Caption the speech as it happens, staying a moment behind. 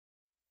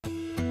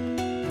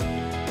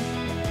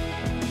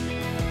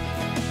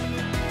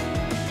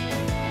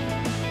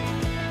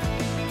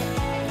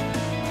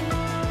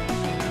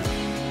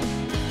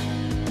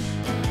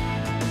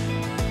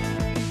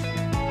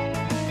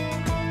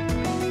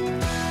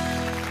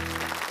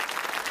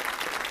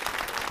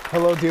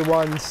Hello, dear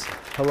ones.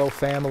 Hello,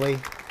 family.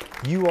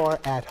 You are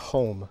at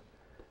home.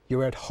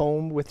 You're at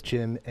home with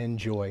Jim and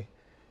Joy.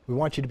 We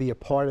want you to be a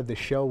part of the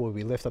show where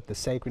we lift up the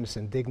sacredness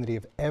and dignity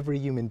of every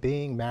human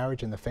being,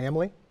 marriage, and the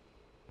family.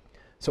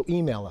 So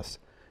email us,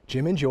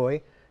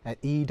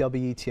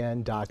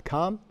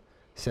 jimandjoy@EWTN.com.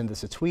 Send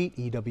us a tweet,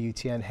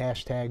 EWTN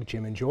hashtag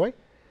Jim and Joy.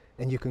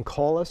 And you can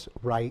call us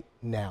right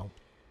now,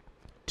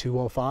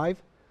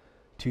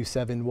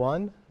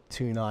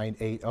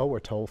 205-271-2980 or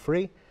toll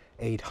free,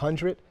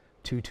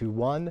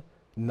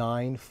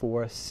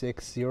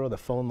 800-221-9460. The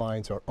phone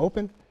lines are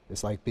open.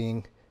 It's like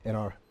being in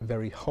our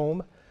very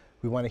home.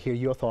 We want to hear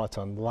your thoughts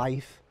on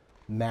life,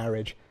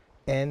 marriage,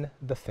 and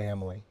the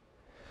family.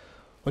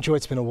 Well, Joy,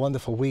 it's been a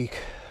wonderful week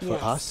for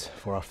us,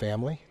 for our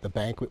family. The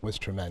banquet was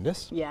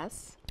tremendous.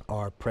 Yes.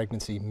 Our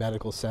pregnancy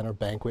medical center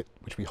banquet,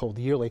 which we hold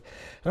yearly.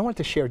 And I wanted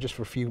to share just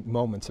for a few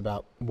moments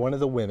about one of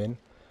the women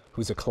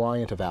who's a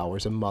client of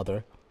ours, a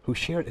mother, who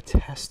shared a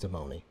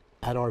testimony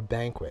at our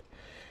banquet.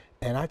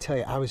 And I tell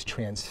you, I was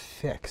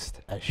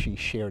transfixed as she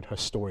shared her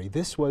story.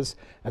 This was,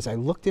 as I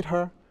looked at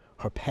her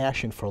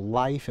passion for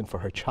life and for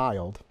her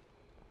child,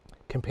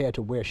 compared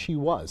to where she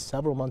was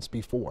several months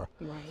before.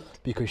 Right.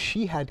 Because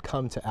she had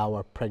come to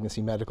our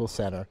pregnancy medical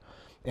center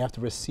after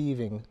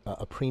receiving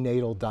a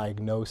prenatal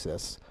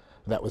diagnosis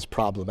that was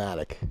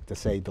problematic, to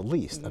say the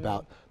least,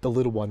 about the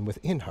little one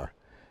within her.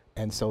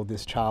 And so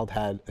this child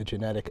had a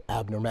genetic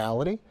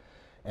abnormality,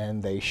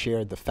 and they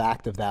shared the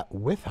fact of that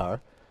with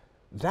her.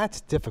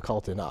 That's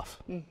difficult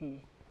enough.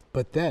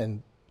 But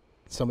then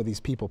some of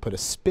these people put a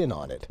spin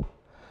on it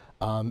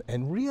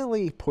and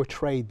really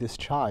portrayed this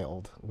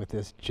child with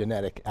this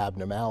genetic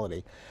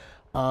abnormality,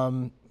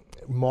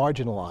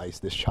 marginalized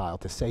this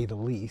child, to say the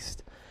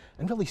least,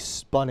 and really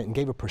spun it and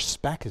gave a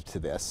perspective to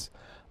this,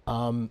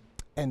 and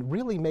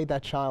really made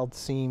that child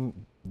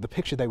seem, the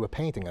picture they were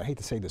painting, and I hate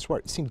to say this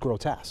word, it seemed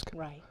grotesque.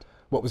 Right.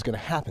 What was going to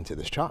happen to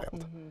this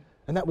child.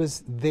 And that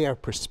was their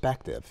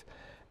perspective.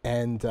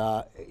 And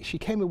she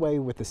came away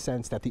with the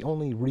sense that the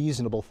only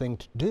reasonable thing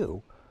to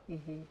do,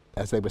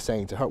 as they were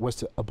saying to her, was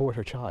to abort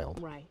her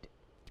child. Right.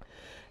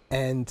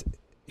 And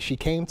she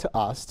came to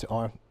us, to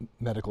our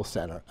medical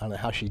center. I don't know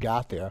how she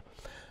got there,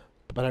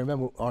 but I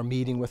remember our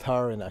meeting with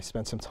her, and I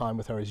spent some time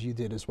with her, as you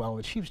did as well,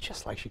 and she was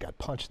just like she got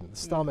punched in the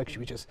stomach. She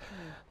was just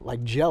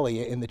like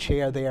jelly in the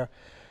chair there,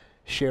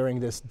 sharing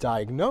this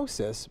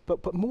diagnosis.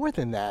 But more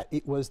than that,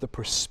 it was the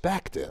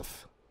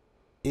perspective,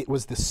 it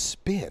was the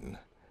spin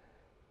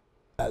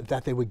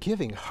that they were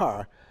giving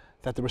her,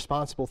 that the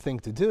responsible thing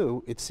to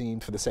do, it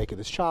seemed, for the sake of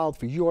this child,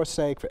 for your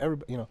sake, for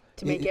everybody, you know.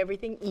 To make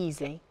everything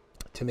easy.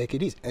 To make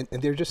it easy. And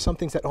there are just some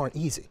things that aren't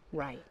easy.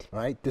 Right.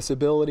 Right?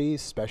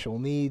 Disabilities, special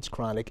needs,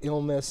 chronic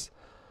illness,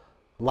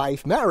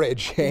 life,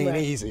 marriage ain't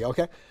easy,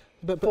 okay?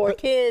 But 4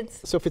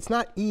 kids. So if it's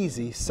not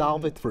easy,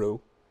 solve it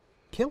through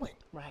killing.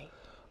 Right.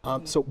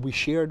 So we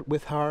shared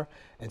with her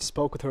and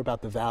spoke with her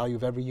about the value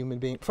of every human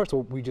being. First of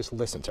all, we just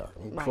listened to her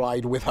and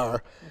cried with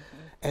her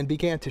and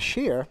began to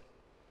share,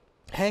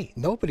 hey,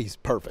 nobody's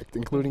perfect,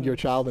 including your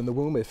child in the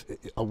womb.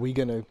 Are we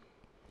going to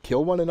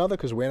kill one another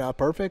because we're not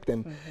perfect?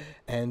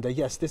 And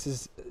yes, this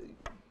is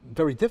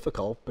very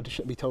difficult, but it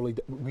shouldn't be totally,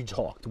 we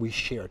talked, we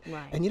shared.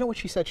 Right. And you know what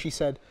she said? She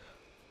said,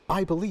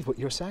 I believe what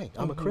you're saying.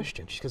 I'm a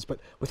Christian. She goes, but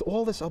with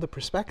all this other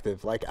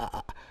perspective, like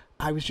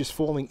I was just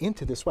falling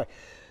into this way.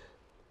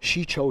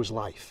 She chose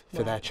life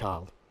for that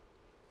child.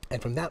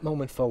 And from that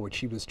moment forward,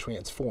 she was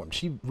transformed.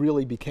 She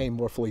really became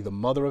more fully the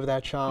mother of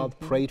that child,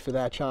 prayed for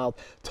that child,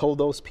 told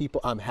those people,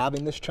 I'm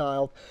having this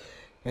child.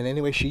 And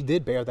anyway, she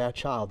did bear that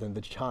child, and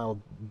the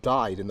child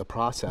died in the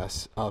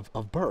process of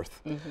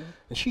birth.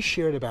 And she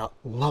shared about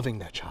loving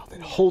that child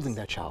and holding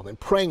that child and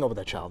praying over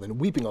that child and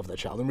weeping over that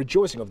child and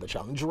rejoicing over that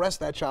child and dressed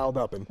that child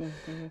up and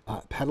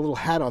had a little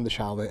hat on the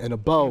child and a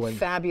bow. And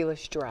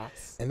fabulous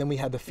dress. And then we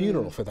had the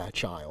funeral for that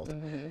child.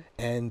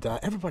 And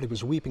everybody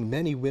was weeping.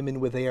 Many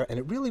women were there. And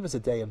it really was a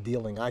day of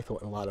dealing, I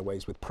thought, in a lot of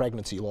ways, with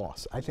pregnancy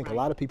loss. I think a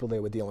lot of people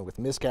there were dealing with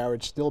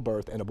miscarriage,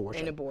 stillbirth, and abortion.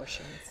 And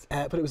abortions.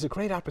 But it was a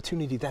great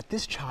opportunity that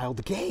this child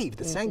gave,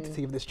 the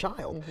sanctity of this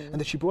child, and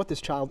that she brought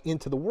this child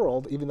into the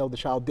world, even though the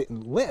child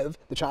didn't live.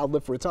 The child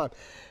lived for a time.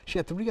 She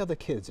had 3 other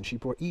kids, and she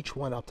brought each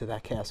one up to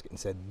that casket and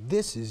said,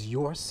 this is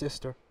your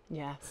sister.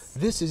 Yes.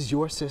 This is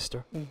your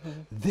sister.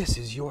 This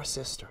is your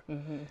sister.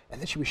 And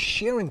then she was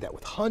sharing that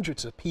with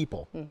hundreds of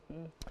people.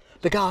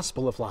 The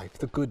gospel of life,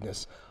 the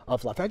goodness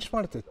of life. I just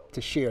wanted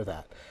to share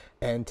that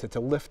and to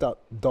lift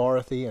up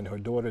Dorothy and her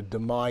daughter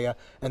Demaya,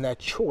 and that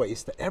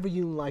choice that every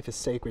human life is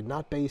sacred,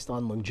 not based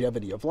on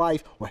longevity of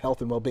life or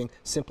health and well-being,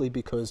 simply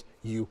because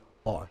you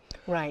are.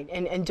 Right,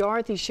 and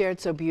Dorothy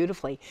shared so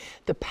beautifully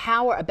the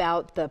power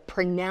about the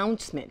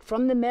pronouncement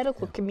from the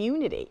medical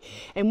community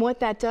and what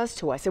that does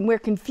to us. And we're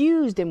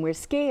confused and we're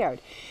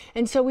scared.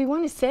 And so we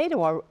want to say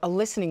to our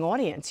listening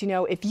audience, you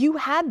know, if you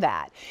had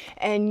that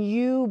and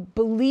you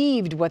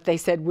believed what they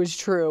said was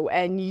true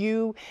and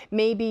you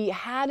maybe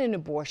had an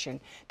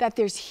abortion, that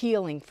there's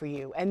healing for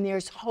you and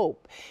there's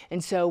hope.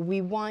 And so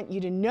we want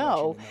you to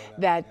know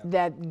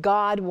that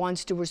God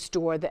wants to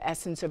restore the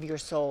essence of your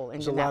soul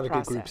into that process. There's a lot of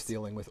good groups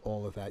dealing with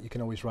all of that. You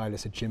can always write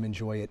us at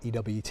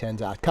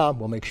jimandjoy@EWTN.com.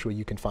 We'll make sure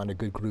you can find a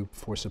good group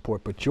for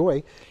support. But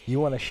Joy, you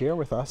want to share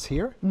with us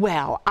here?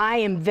 Well, I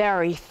am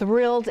very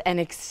thrilled and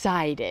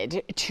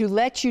excited to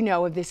let you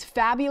know of this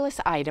fabulous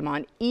item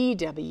on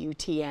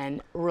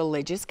EWTN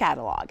Religious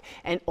Catalog.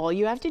 And all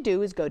you have to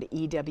do is go to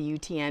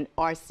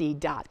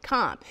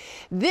EWTNRC.com.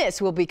 This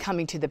will be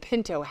coming to the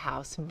Pinto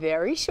house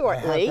very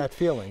shortly. I have that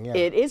feeling, yeah.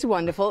 It is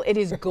wonderful. It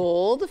is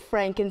gold,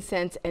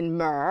 frankincense, and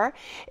myrrh.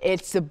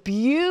 It's a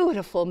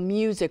beautiful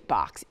music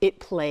box. It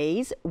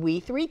plays We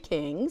Three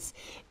Kings.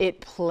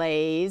 It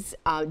plays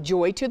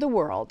Joy to the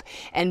World.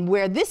 And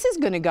where this is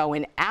going to go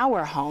in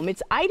our home,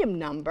 it's item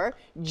number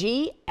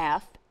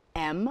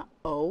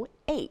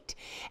GFMO8.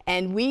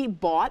 And we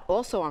bought,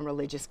 also on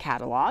Religious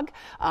Catalog,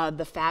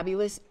 the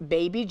fabulous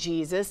baby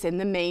Jesus in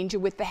the manger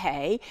with the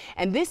hay.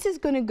 And this is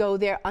going to go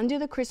there under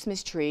the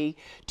Christmas tree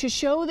to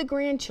show the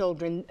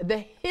grandchildren the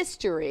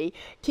history,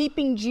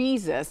 keeping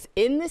Jesus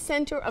in the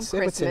center of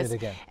Christmas. What's in it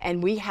again?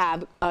 And we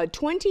have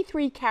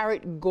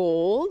 23-karat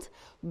gold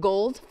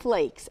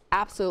flakes,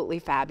 absolutely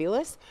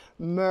fabulous,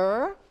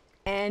 myrrh,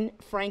 and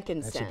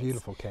frankincense. That's a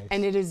beautiful case.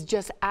 And it is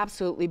just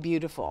absolutely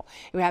beautiful.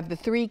 We have the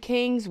three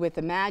kings with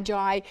the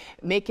Magi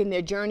making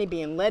their journey,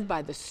 being led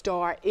by the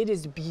star. It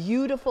is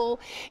beautiful.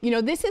 You know,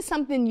 this is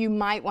something you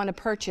might want to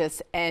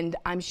purchase, and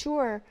I'm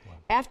sure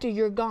after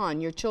you're gone,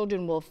 your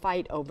children will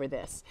fight over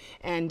this.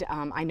 And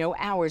I know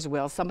ours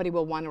will. Somebody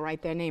will want to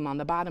write their name on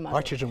the bottom of it.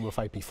 Our children will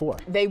fight before.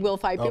 They will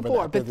fight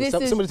before. But this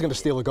is... Somebody's going to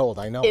steal the gold,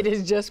 I know. It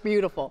is just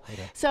beautiful.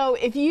 Okay. So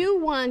if you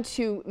want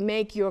to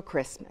make your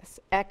Christmas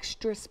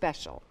extra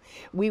special,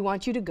 we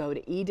want you to go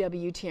to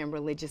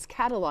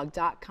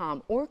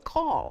EWTNReligiousCatalog.com or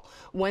call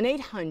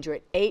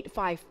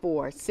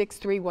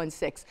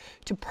 1-800-854-6316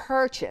 to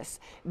purchase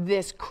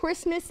this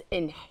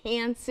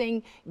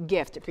Christmas-enhancing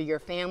gift for your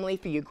family,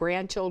 for your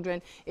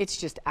grandchildren. It's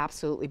just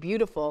absolutely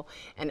beautiful,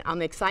 and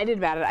I'm excited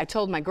about it. I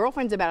told my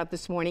girlfriends about it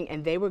this morning,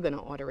 and they were going to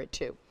order it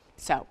too.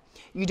 So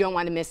you don't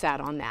want to miss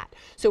out on that.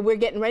 So we're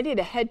getting ready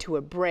to head to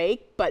a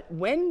break, but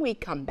when we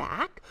come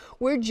back,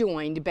 we're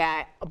joined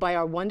by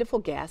our wonderful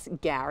guests,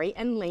 Gary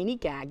and Laney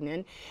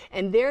Gagnon,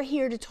 and they're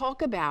here to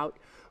talk about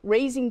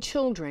raising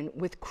children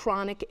with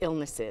chronic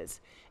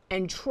illnesses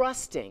and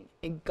trusting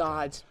in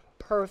God's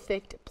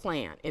perfect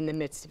plan in the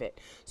midst of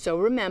it. So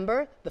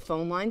remember, the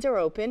phone lines are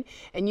open,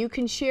 and you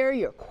can share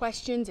your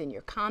questions and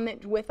your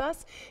comment with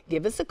us.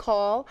 Give us a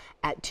call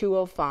at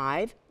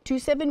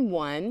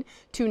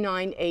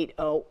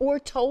 205-271-2980 or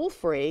toll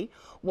free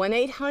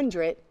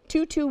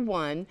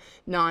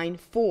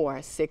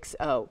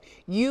 1-800-221-9460.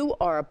 You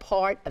are a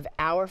part of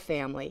our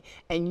family,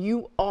 and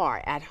you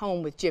are at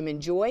home with Jim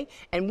and Joy,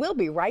 and we'll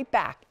be right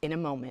back in a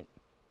moment.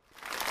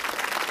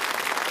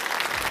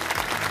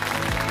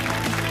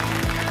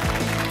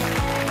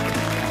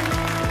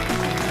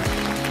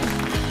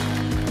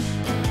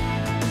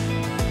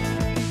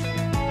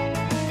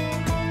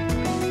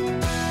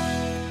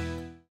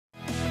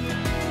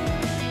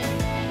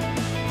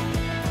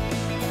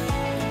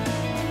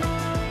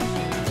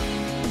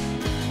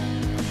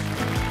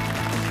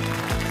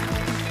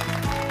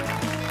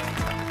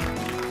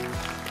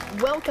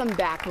 Welcome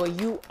back. Well,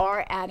 you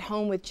are at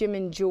home with Jim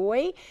and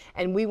Joy,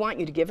 and we want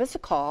you to give us a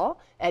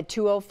call at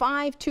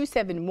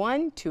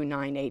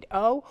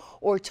 205-271-2980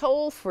 or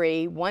toll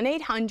free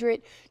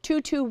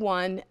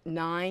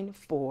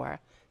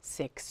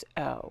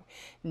 1-800-221-9460.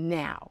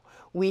 Now,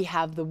 we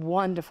have the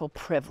wonderful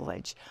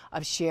privilege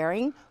of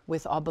sharing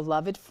with our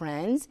beloved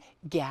friends,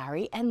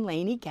 Gary and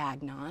Laney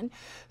Gagnon,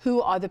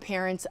 who are the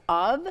parents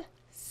of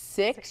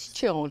 6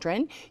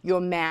 children.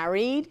 You're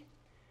married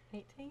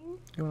 18?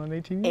 Going on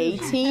 18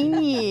 years.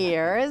 18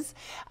 years,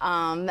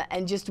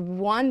 and just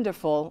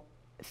wonderful,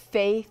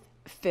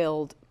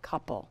 faith-filled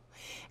couple,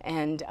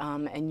 and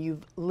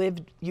you've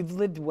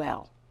lived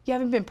well. You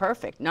haven't been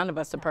perfect. None of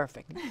us are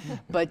perfect,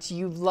 but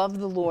you've loved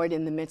the Lord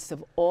in the midst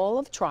of all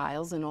of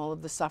trials and all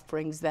of the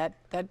sufferings that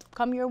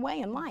come your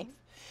way in life.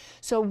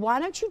 So why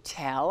don't you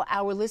tell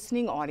our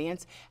listening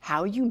audience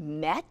how you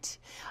met,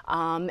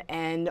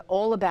 and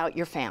all about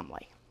your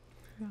family?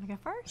 You want to go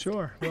first?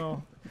 Sure.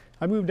 Well,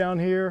 I moved down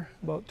here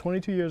about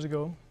 22 years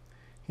ago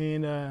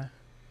and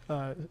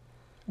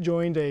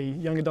joined a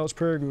young adults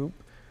prayer group,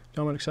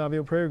 Dominic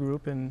Savio prayer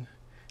group, and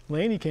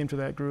Laney came to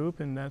that group,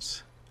 and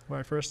that's where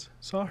I first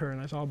saw her,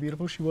 and I saw how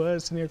beautiful she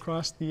was sitting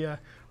across the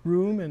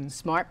room. And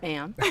Smart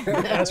man.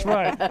 That's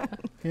right.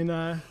 And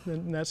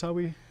that's how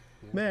we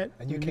met.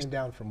 And you came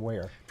down from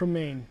where? From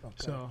Maine. Okay.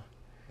 So,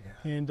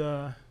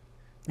 yeah.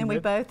 And we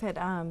both had,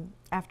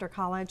 after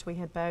college, we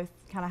had both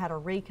kind of had a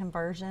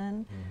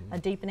reconversion, a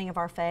deepening of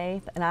our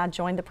faith, and I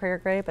joined the prayer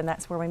group, and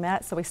that's where we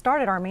met. So we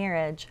started our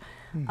marriage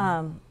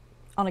on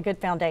a good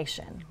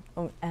foundation,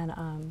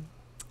 and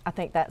I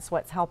think that's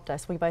what's helped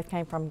us. We both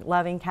came from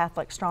loving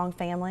Catholic, strong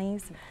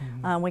families.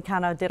 We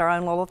kind of did our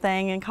own little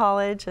thing in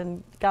college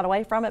and got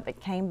away from it, but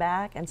came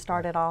back and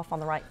started off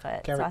on the right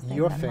foot. Gary, so I think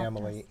your that helped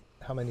family, us.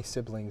 how many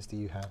siblings do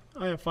you have?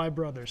 I have 5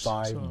 brothers.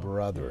 5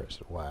 brothers,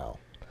 wow.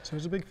 So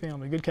it's a big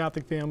family, good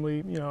Catholic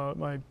family. You know,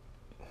 my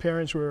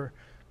parents were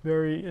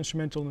very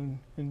instrumental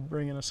in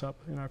bringing us up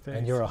in our faith.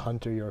 And you're a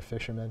hunter, you're a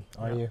fisherman,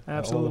 are you?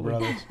 Absolutely. All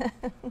the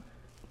brothers.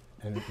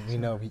 And we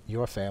know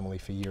your family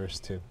for years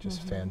too,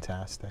 just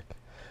fantastic.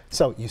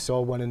 So you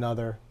saw one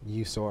another,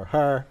 you saw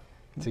her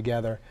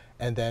together,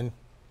 and then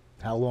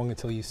how long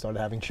until you started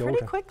having children?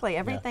 Pretty quickly.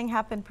 Everything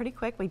happened pretty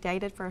quick. We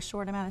dated for a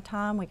short amount of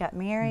time. We got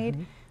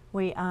married.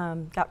 We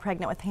got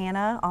pregnant with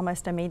Hannah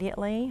almost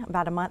immediately,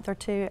 about a month or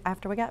two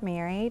after we got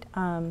married.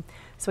 So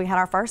we had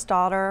our first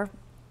daughter,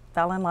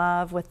 fell in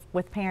love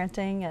with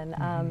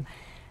parenting,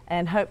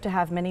 and hoped to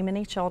have many,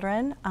 many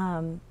children.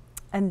 And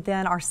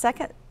then our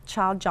second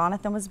child,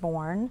 Jonathan, was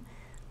born.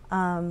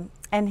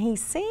 And he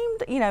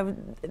seemed, you know,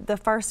 the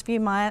first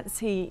few months,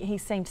 he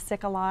seemed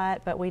sick a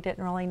lot, but we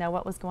didn't really know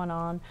what was going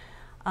on.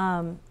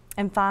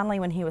 And finally,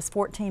 when he was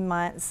 14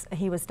 months,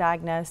 he was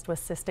diagnosed with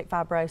cystic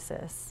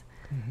fibrosis,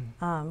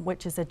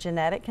 which is a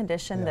genetic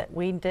condition that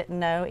we didn't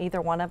know,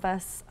 either one of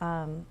us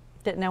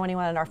didn't know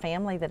anyone in our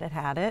family that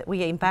had it.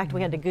 In fact,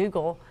 we had to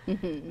Google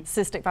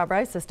cystic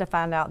fibrosis to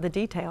find out the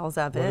details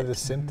of it. What are the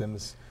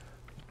symptoms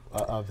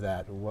of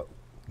that? What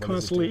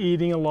Constantly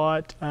eating a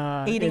lot.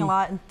 Eating a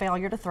lot and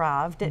failure to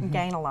thrive. Didn't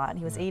gain a lot.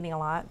 He was eating a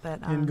lot, but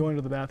and going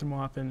to the bathroom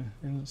often.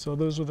 And so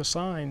those were the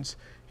signs.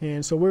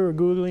 And so we were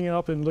Googling it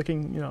up and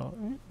looking, you know,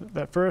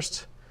 that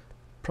first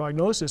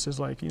prognosis is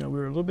like, you know, we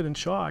were a little bit in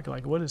shock,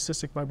 like, what is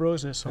cystic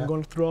fibrosis? So I'm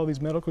going through all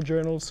these medical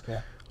journals,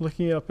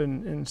 looking up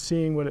and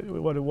seeing what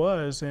it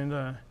was. And,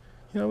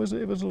 you know, it was a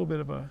little bit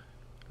of a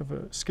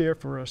scare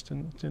for us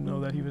to know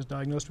that he was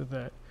diagnosed with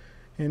that.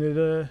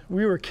 And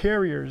we were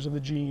carriers of the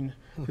gene.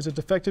 It's a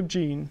defective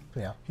gene,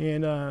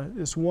 and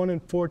it's 1 in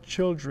 4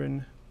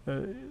 children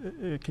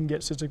can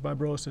get cystic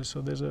fibrosis.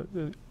 So there's a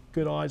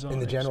good odds on it. In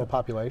the general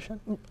population?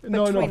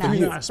 No,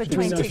 between us.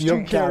 If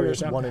you're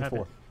carriers, 1 in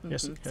 4.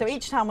 Yes. So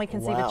each time we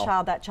conceive a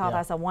child, that child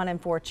has a 1 in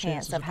 4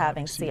 chance of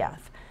having CF.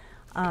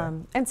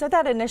 And so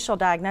that initial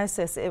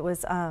diagnosis, it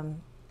was,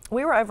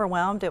 we were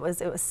overwhelmed. It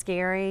was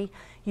scary.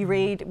 You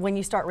read, when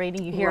you start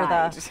reading, you hear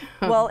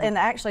well, and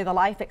actually the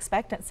life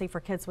expectancy for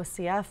kids with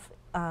CF,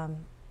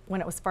 when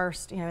it was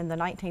first, you know, in the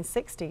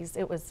 1960s,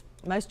 it was,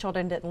 most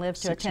children didn't live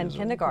to attend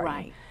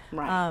kindergarten.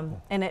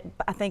 And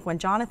I think when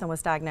Jonathan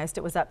was diagnosed,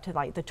 it was up to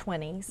like the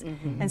 20s.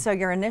 And so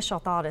your initial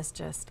thought is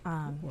just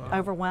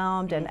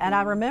overwhelmed. And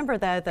I remember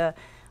though,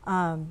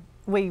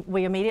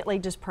 we immediately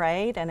just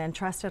prayed and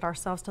entrusted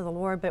ourselves to the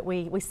Lord, but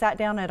we sat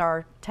down at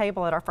our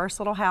table at our first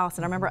little house,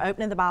 and I remember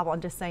opening the Bible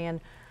and just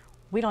saying,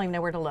 we don't even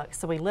know where to look.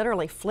 So we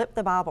literally flipped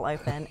the Bible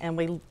open and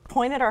we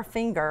pointed our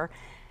finger,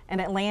 and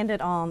it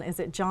landed on,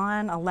 is it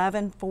John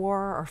 11:4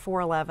 or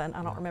 4:11?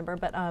 I don't remember,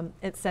 but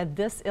it said,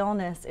 this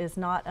illness is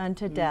not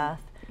unto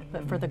death,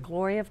 but for the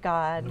glory of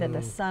God, that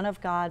the Son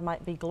of God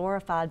might be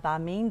glorified by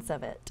means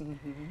of it.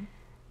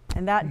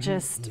 And that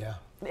just,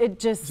 it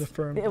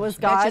was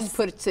God. That just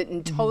puts it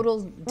in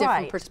total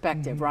different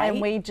perspective, right? And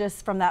we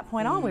just, from that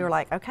point on, we were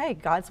like, okay,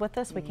 God's with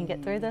us, we can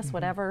get through this,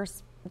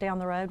 whatever's down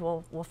the road,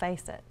 we'll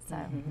face it. So.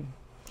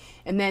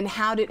 And then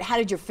how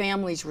did your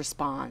families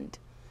respond?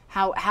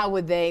 How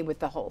were they with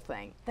the whole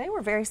thing? They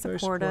were very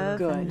supportive,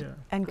 good,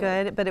 and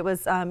good. But it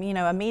was, you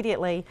know,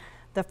 immediately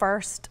the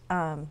first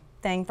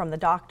thing from the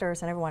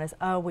doctors and everyone is,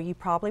 oh, well, you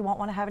probably won't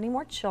want to have any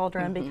more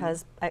children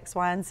because X,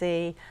 Y, and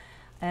Z.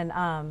 And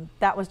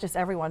that was just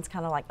everyone's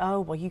kind of like, oh,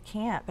 well, you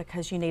can't,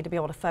 because you need to be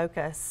able to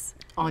focus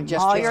on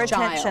just all your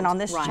attention on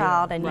this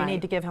child, and you right.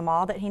 need to give him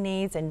all that he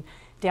needs. And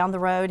down the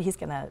road, he's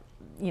going to,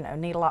 you know,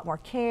 need a lot more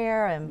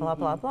care and blah,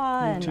 blah,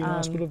 blah. And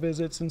hospital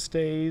visits and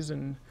stays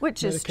and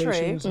which is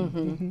true,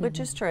 which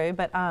is true.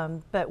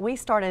 But we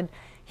started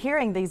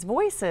hearing these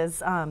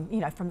voices, you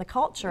know, from the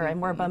culture, and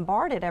we're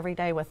bombarded every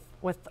day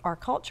with our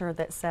culture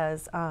that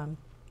says,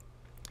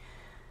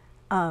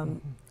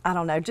 I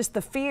don't know, just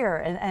the fear,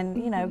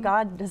 and you know,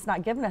 God has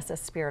not given us a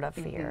spirit of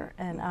fear,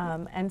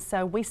 and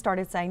so we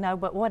started saying, no,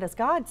 but what does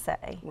God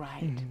say?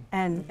 Right.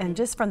 And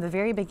just from the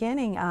very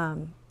beginning,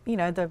 you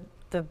know, the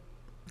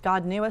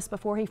God knew us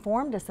before He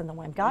formed us in the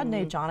womb. God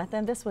knew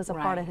Jonathan. This was a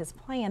part of His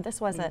plan. This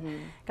wasn't,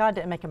 God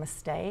didn't make a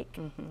mistake.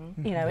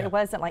 You know, it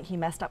wasn't like He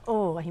messed up.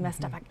 Oh, He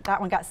messed up.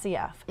 That one got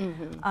CF.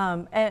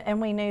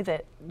 And we knew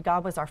that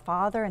God was our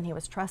Father, and He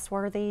was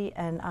trustworthy,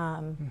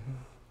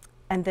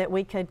 and that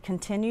we could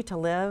continue to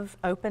live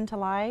open to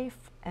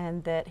life,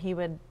 and that He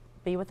would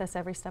be with us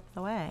every step of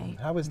the way.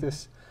 How was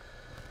this?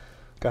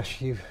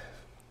 Gosh, you're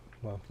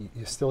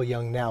still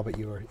young now, but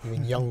you were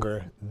even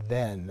younger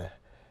then.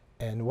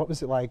 And what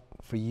was it like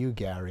for you,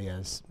 Gary,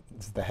 as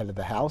the head of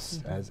the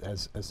house,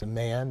 as a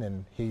man,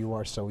 and here you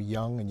are so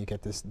young, and you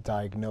get this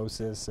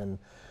diagnosis, and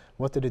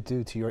what did it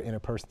do to your inner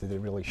person? Did it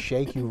really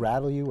shake you,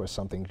 rattle you, or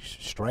something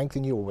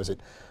strengthen you, or was it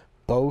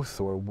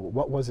both, or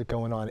what was it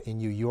going on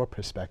in you, your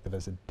perspective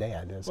as a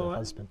dad, as a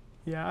husband?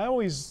 Yeah, I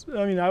always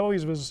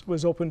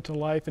was open to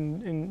life,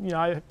 and you know,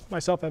 I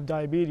myself have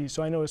diabetes,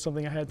 so I know it was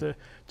something I had to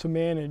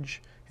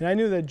manage, and I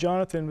knew that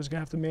Jonathan was going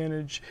to have to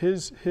manage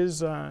his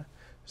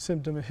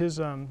symptom,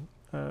 his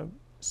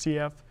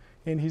CF,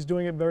 and he's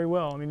doing it very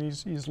well. I mean,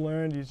 he's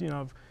learned, you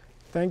know,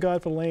 thank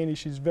God for Laney.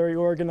 She's very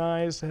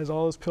organized, has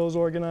all those pills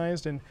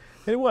organized, and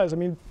it was. I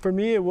mean, for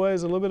me, it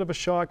was a little bit of a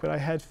shock, but I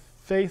had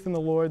faith in the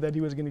Lord that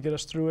He was going to get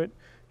us through it,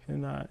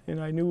 and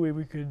I knew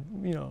we could,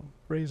 you know,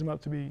 raise him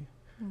up to be.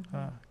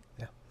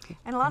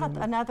 And a lot of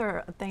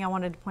another thing I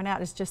wanted to point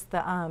out is just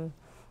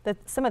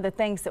some of the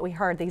things that we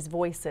heard, these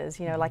voices.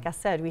 You know, like I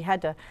said, we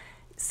had to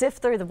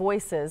sift through the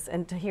voices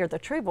and to hear the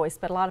true voice.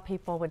 But a lot of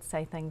people would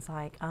say things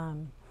like,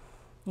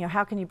 you know,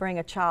 how can you bring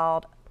a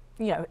child,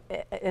 you know,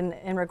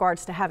 in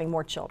regards to having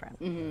more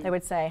children? They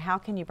would say, how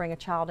can you bring a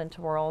child into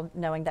the world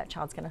knowing that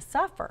child's going to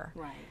suffer?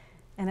 Right.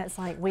 And it's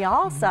like, we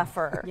all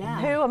suffer.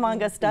 Who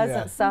among us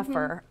doesn't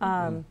suffer?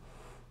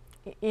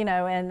 You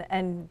know,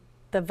 and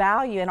the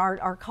value in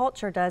our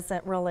culture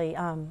doesn't really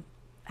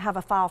have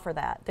a file for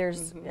that.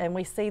 There's and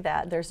we see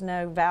that there's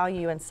no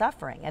value in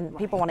suffering, and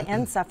people want to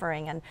end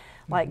suffering, and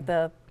like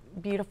the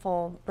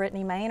beautiful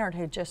Brittany Maynard,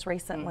 who just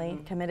recently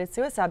committed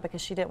suicide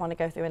because she didn't want to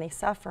go through any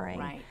suffering.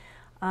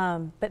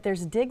 Right. But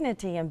there's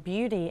dignity and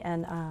beauty,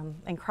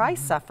 and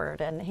Christ suffered,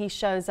 and He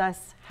shows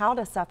us how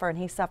to suffer, and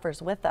He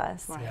suffers with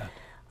us.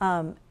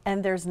 Right.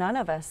 And there's none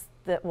of us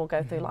that will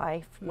go through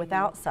life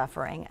without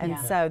suffering, and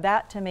so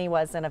that to me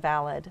wasn't a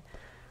valid.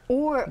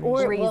 Or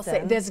we'll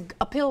say there's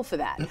a pill for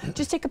that.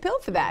 Just take a pill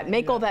for that.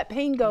 Make all that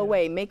pain go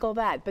away. Make all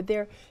that. But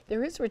there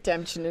is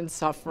redemption in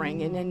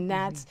suffering, and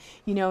that's,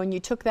 you know, and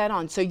you took that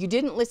on. So you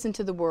didn't listen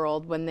to the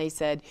world when they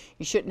said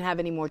you shouldn't have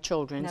any more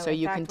children. No, so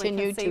you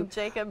continued to. We conceived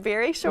Jacob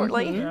very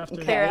shortly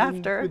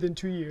thereafter. Within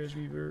 2 years,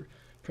 we were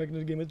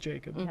pregnant again with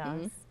Jacob.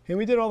 And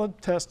we did all the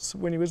tests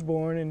when he was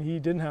born, and he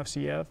didn't have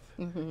CF.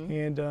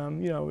 And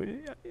you know,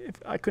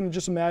 I couldn't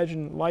just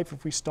imagine life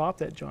if we stopped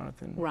that,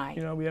 Jonathan. Right.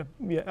 You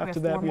know, after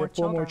that we had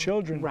 4 more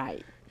children.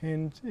 Right.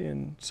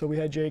 And so we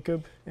had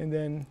Jacob, and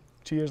then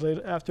 2 years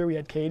later, after we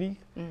had Katie,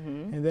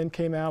 and then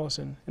came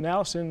Allison. And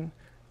Allison,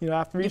 you know,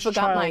 after each child.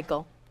 You forgot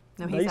Michael.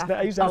 No, he's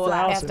after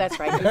Allison. That's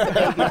right. He's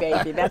the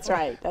baby. That's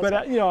right.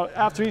 But you know,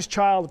 after each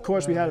child, of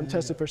course, we had him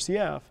tested for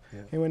CF.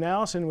 And when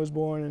Allison was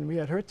born and we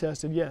had her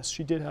tested, yes,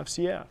 she did have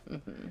CF.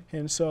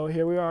 And so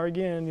here we are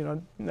again. You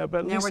know, but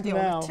at now least we're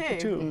dealing now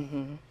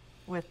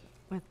with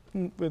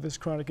two. With this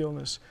chronic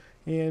illness.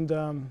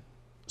 And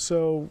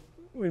so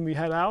when we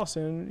had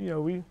Allison, you know,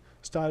 we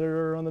started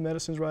her on the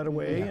medicines right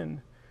away,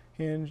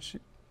 and she,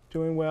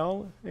 doing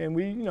well, and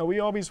we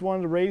always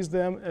wanted to raise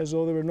them as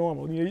though they were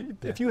normal.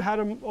 If you had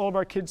all of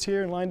our kids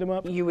here and lined them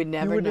up, you would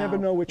never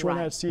know which one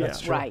had CF.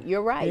 That's right.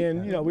 You're right.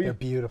 And you know, they're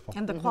beautiful.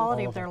 And the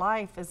quality of their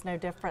life is no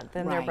different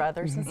than their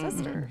brothers and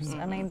sisters.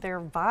 I mean, they're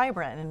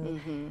vibrant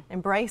and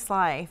embrace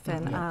life.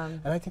 And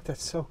and I think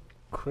that's so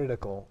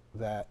critical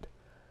that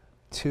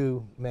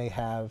two may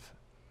have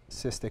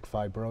cystic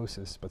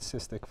fibrosis, but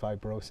cystic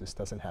fibrosis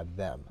doesn't have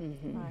them.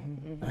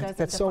 It doesn't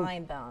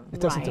define them. It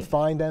doesn't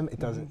define them. It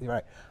doesn't.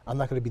 Right. I'm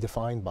not going to be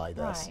defined by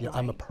this. You know,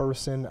 I'm a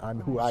person. I'm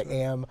who I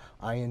am.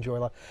 I enjoy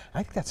life.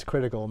 I think that's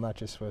critical, not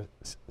just for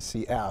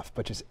CF,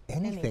 but just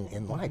anything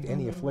in life,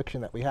 any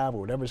affliction that we have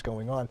or whatever's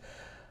going on.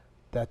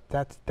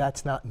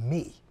 That's not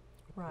me.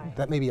 Right.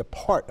 That may be a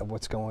part of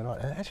what's going on,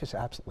 and that's just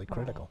absolutely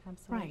critical.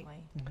 Absolutely.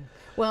 Right.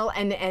 Well,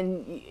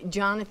 and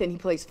Jonathan, he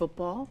plays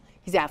football.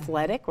 He's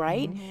athletic,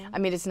 right? I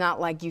mean, it's not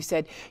like you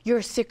said, you're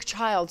a sick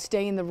child,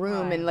 stay in the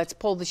room and let's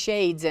pull the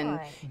shades and,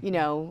 you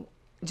know,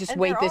 just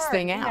wait this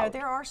thing out. You know,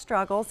 there are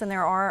struggles, and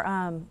there are,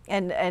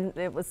 and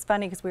it was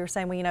funny because we were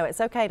saying, well, you know,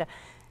 it's okay to,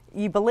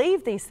 you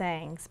believe these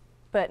things,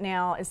 but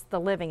now it's the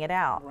living it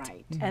out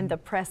and the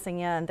pressing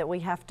in that we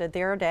have to.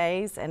 There are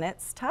days, and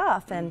it's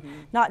tough, and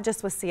not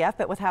just with CF,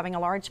 but with having a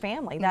large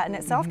family. That in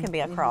itself can be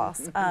a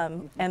cross,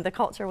 and the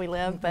culture we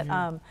live. But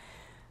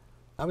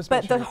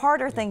but the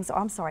harder things. Oh,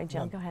 I'm sorry,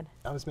 Jim. Go ahead.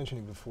 I was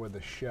mentioning before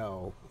the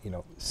show, you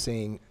know,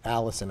 seeing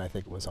Allison, I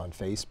think it was on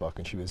Facebook,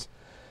 and she was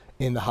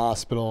in the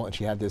hospital, and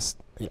she had this.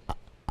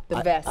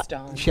 The vest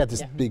on. She had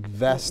this big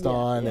vest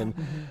on, and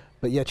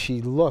but yet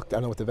she looked. I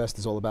don't know what the vest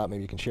is all about.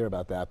 Maybe you can share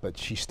about that. But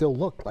she still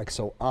looked like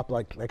so up,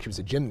 like she was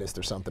a gymnast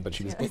or something. But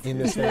she was in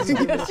this vest.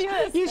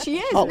 Yes, she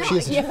is. Oh, she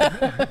is.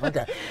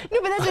 Okay.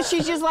 No, but that's what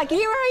she's just like.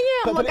 Here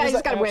I am. Look, I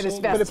just got to wear this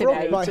vest today. But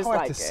it broke my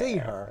heart to see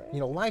her, you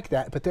know, like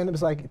that. But then it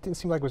was like it didn't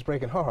seem like it was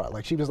breaking her heart.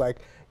 Like she was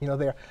like, you know,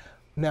 there.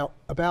 Now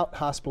about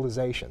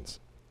hospitalizations,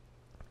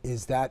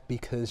 is that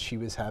because she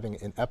was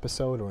having an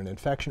episode or an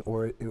infection,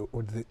 or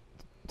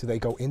do they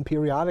go in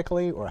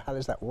periodically, or how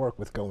does that work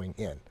with going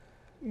in?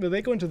 Well,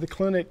 they go into the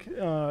clinic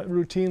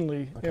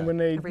routinely, and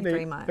when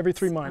every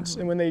 3 months,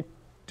 and when they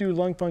do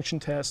lung function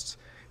tests,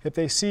 if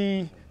they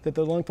see that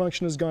the lung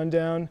function has gone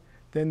down,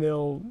 then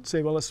they'll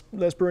say, well,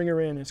 let's bring her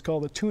in. It's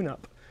called a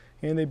tune-up,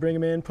 and they bring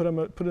them in, put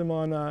them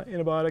on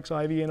antibiotics,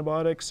 IV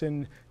antibiotics,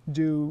 and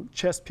do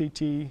chest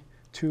PT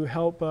to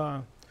help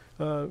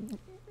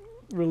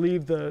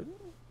relieve the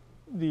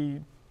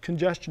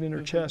congestion in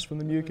her chest from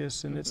the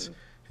mucus, and it's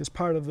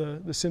part of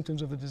the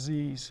symptoms of the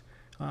disease.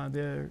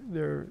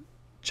 Their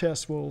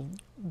chest will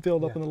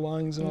build up in the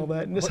lungs and all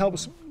that, and this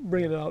helps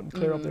bring it out and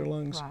clear up their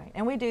lungs. Right,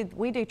 and we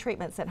do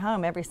treatments at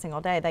home every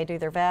single day. They do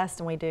their vest,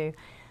 and we do.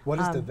 What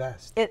is the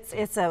vest?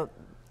 It's a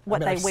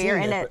what I've they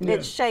wear, seen and it,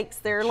 it shakes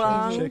their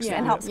lungs shakes and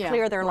them. helps Yeah.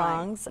 clear their Right.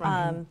 lungs.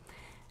 Right.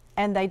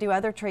 And they do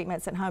other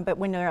treatments at home, but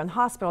when they're in the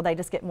hospital, they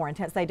just get more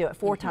intense. They do it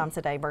 4 times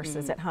a day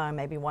versus at home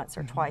maybe once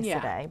or twice Yeah.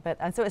 a day. But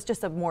so it's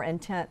just a more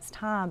intense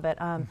time. But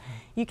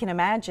you can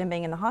imagine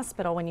being in the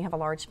hospital when you have a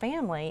large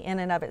family. In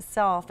and of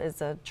itself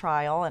is a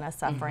trial and a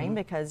suffering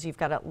because you've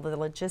got the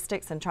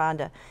logistics and trying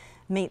to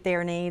meet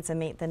their needs and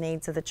meet the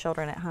needs of the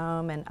children at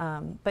home.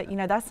 And but you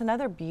know, that's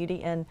another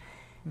beauty in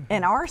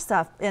our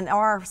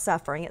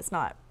suffering. It's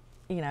not,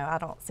 you know, I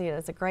don't see it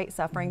as a great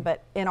suffering,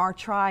 but in our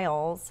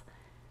trials.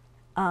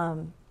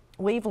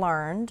 We've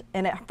learned,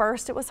 and at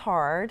first it was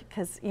hard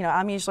because, you know,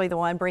 I'm usually the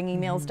one bringing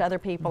meals to other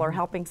people or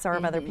helping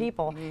serve other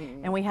people,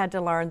 and we had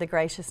to learn the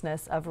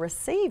graciousness of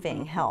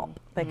receiving help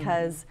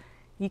because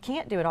you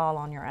can't do it all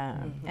on your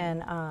own.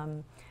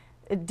 And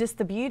just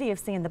the beauty of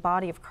seeing the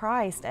body of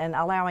Christ and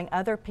allowing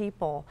other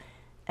people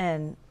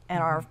and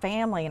our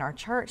family and our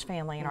church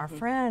family and our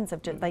friends,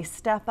 they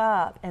step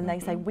up and they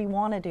say, we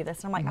want to do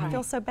this. And I'm like, I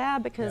feel so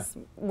bad because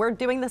we're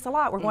doing this a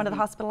lot. We're going to the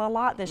hospital a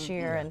lot this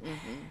year.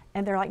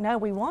 And they're like, no,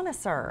 we want to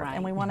serve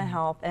and we want to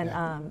help.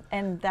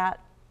 And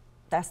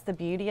that's the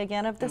beauty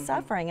again of the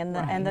suffering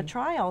and the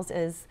trials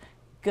is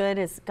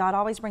good. God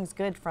always brings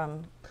good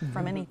from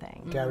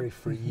anything. Gary,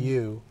 for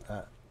you,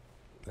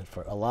 and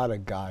for a lot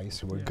of guys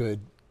who are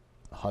good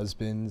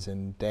husbands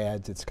and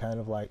dads, it's kind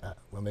of like,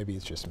 well, maybe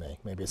it's just me.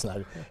 Maybe it's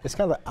not. It's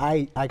kind of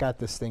like, I got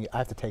this thing. I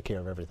have to take care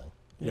of everything.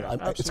 You know,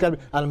 it's got to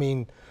be, I don't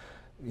mean,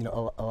 you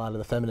know, a lot of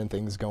the feminine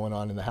things going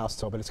on in the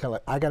household, but it's kind of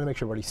like, I got to make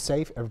sure everybody's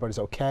safe, everybody's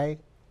okay.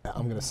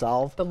 I'm going to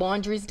solve. The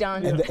laundry's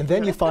done. And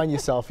then you find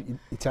yourself,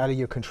 it's out of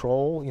your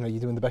control. You know, you're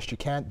doing the best you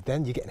can.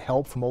 Then you're getting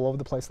help from all over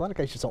the place. A lot of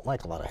guys just don't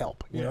like a lot of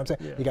help. You know what I'm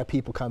saying? You got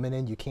people coming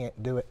in, you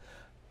can't do it.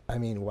 I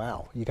mean,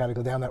 wow, you got to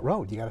go down that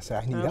road. You got to say,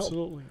 I need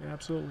help.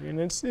 Absolutely. And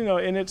it's, you know,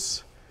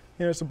 it's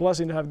a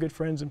blessing to have good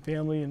friends and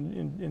family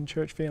and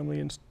church family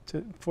and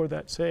for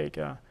that sake.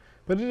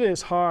 But it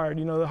is hard.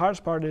 You know, the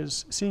hardest part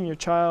is seeing your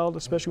child,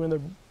 especially when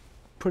they're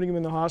putting them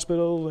in the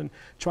hospital and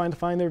trying to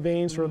find their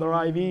veins for their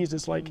IVs.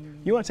 It's like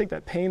you want to take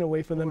that pain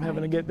away from them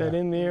having to get that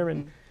in there,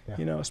 and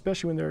you know,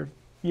 especially when they're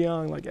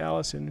young, like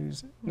Allison,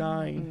 who's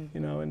 9. You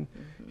know, and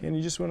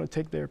you just want to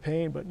take their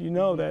pain, but you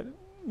know that,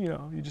 you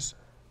know, you just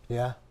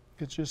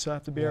just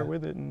have to bear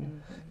with it.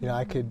 And you know,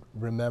 I could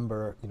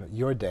remember, you know,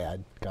 your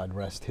dad, God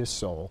rest his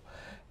soul,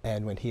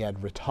 and when he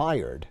had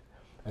retired,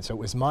 and so it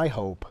was my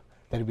hope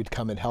that he would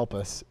come and help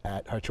us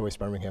at Her Choice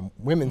Birmingham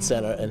Women's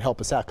Center and help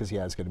us out because he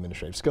has good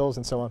administrative skills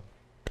and so on.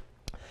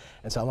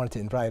 And so I wanted to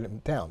invite him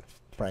down,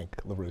 Frank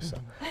LaRusso.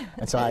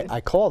 And so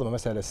I called him. I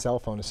must have had a cell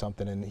phone or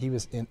something, and he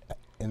was in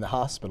the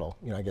hospital,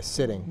 you know, I guess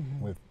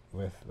sitting with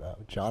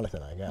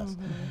Jonathan, I guess.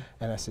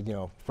 And I said, you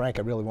know, Frank,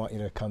 I really want you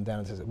to come down.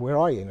 And he said, where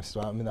are you? And I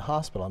said, well, I'm in the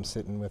hospital. I'm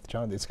sitting with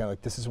Jonathan. It's kind of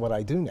like, this is what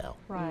I do now.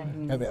 Right.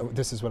 I mean,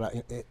 this is what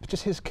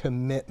just his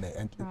commitment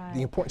and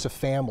the importance of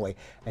family.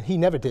 And he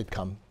never did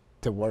come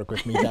to work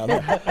with me down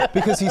there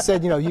because he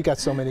said, you know, you got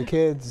so many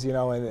kids, you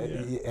know,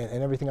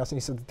 and everything else. And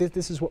he said,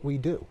 this is what we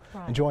do.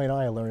 And Joy and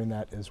I are learning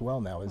that as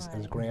well now as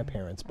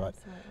grandparents. But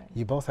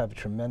you both have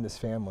tremendous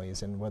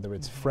families, and whether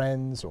it's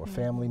friends or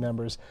family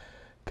members,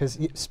 because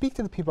speak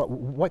to the people about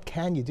what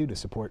can you do to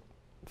support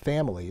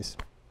families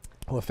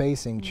who are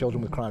facing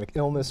children with chronic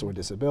illness or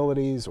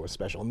disabilities or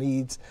special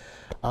needs.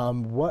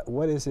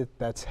 What is it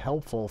that's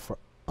helpful for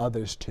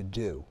others to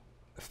do,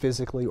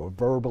 physically or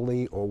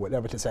verbally or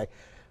whatever, to say,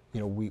 you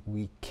know,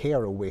 we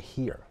care or we're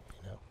here,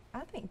 you know?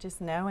 I think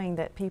just knowing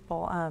that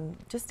people,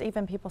 just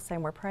even people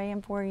saying we're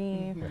praying for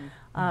you,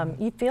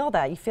 you feel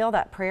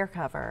that prayer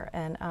cover,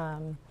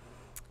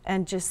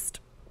 and just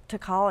to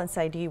call and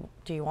say, do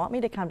you want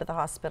me to come to the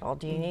hospital?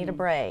 Do you need a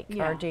break?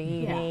 Or do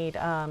you need,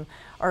 or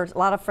a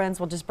lot of friends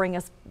will just bring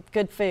us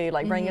good food,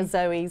 like bring us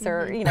Zoe's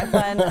or, you know,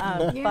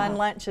 fun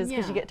lunches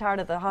because you get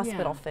tired of the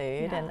hospital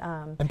food.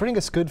 And bring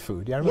us good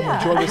food. Yeah, I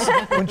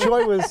remember when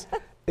Joy was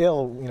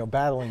ill, you know,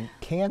 battling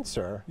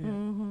cancer,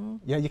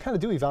 yeah, you kind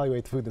of do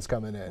evaluate the food that's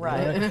coming in.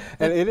 Right. You know?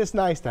 And it is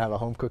nice to have a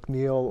home cooked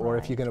meal, or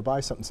if you're going to buy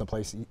something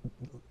someplace, you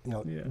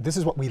know, this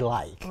is what we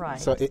like.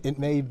 Right. So it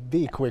may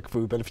be quick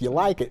food, but if you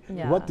like it,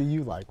 what do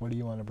you like? What do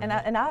you want to bring?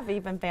 And I've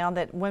even found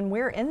that when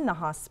we're in the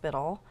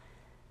hospital,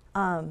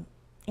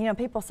 you know,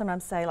 people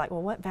sometimes say, like,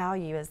 well, what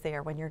value is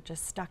there when you're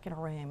just stuck in a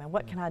room, and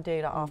what can I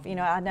do to offer? You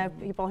know, I know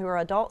people who are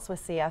adults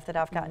with CF that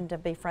I've gotten to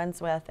be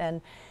friends with,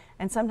 and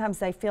sometimes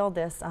they feel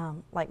this,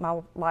 like,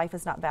 my life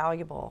is not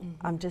valuable.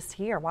 I'm just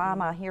here. Why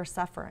am I here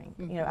suffering?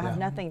 You know, I have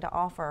nothing to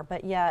offer.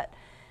 But yet,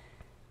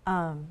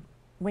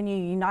 when you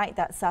unite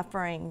that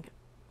suffering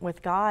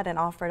with God and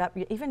offer it up,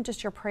 even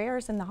just your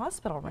prayers in the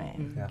hospital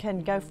room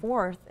can go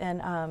forth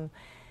and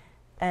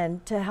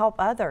to help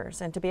others,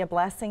 and to be a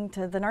blessing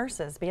to the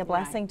nurses, be a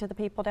blessing to the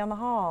people down the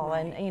hall.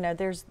 And, you know,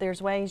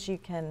 there's ways you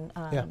can.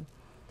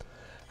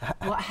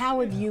 Well,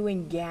 how have you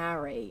and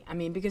Gary, I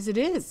mean, because it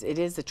is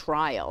a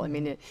trial. I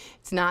mean,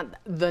 it's not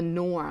the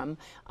norm.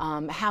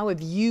 How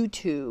have you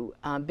two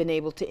been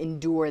able to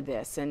endure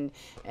this and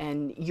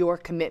your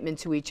commitment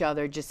to each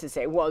other just to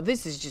say, well,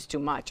 this is just too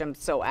much. I'm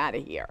so out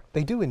of here.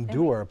 They do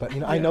endure, but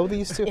I know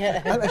these two.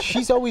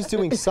 She's always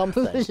doing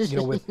something,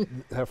 with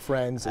her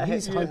friends. And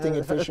he's hunting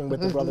and fishing with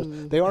the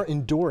brothers. They are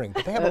enduring,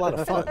 but they have a lot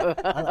of fun.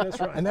 That's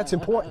right. And that's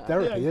important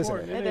therapy,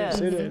 isn't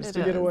it? It is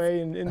to get away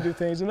and do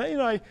things. And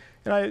I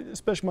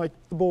especially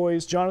the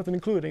boys, Jonathan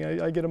including,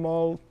 I get them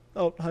all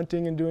out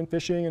hunting and doing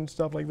fishing and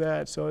stuff like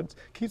that. So it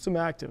keeps them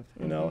active.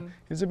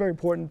 It's very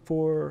important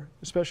for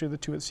especially the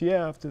two at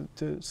CF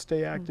to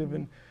stay active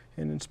and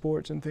in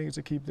sports and things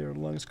to keep their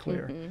lungs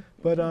clear.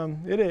 But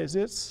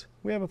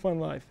we have a fun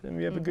life and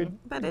we have a good.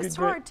 But it's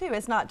hard too.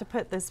 It's not to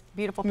put this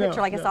beautiful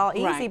picture it's all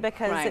easy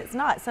because it's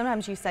not.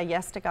 Sometimes you say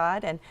yes to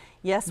God and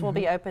yes, we'll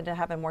be open to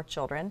having more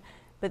children.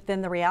 But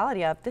then the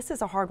reality of this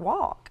is a hard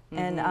walk,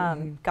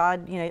 and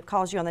God,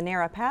 calls you on the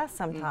narrow path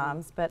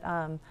sometimes. But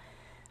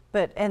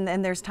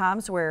there's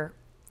times where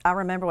I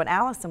remember when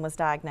Allison was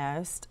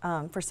diagnosed.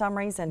 For some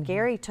reason,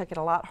 Gary took it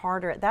a lot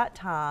harder at that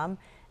time,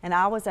 and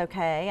I was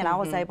okay, and I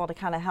was able to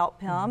kind of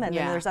help him. And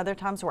then there's other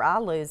times where I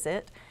lose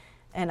it,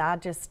 and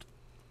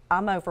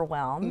I'm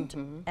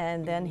overwhelmed,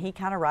 and then he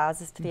kind of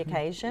rises to the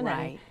occasion,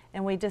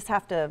 and we just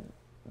have to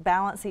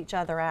balance each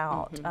other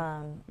out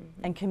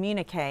and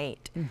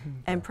communicate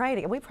and pray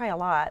together. We pray a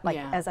lot,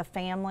 as a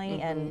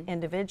family and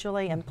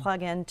individually, and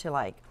plug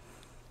into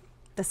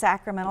the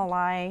sacramental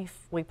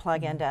life. We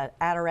plug into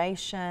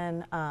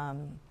adoration.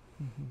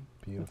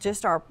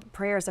 Just our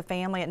prayer as a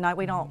family at night.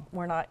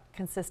 We're not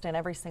consistent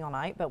every single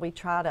night, but we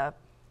try to,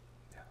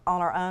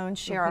 on our own,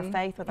 share our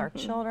faith with our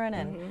children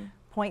and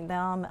point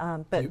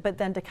them, but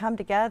then to come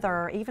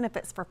together, even if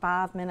it's for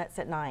 5 minutes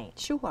at night.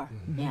 Sure.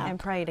 Yeah. And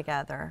pray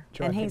together.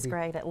 And he's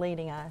great at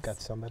leading us.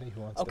 Got somebody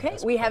who wants to Okay,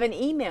 we have an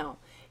email.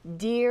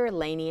 Dear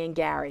Laney and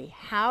Gary,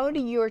 how do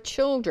your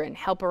children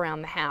help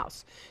around the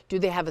house? Do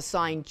they have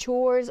assigned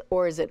chores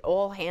or is it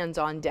all hands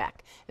on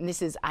deck? And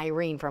this is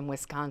Irene from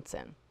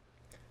Wisconsin.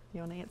 You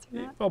want to answer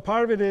that? Well,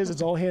 part of it is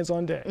it's all hands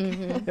on deck.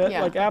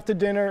 Like after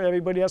dinner,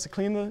 everybody has to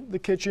clean the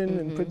kitchen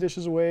and put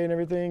dishes away and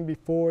everything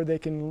before they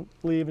can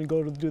leave and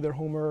go to do their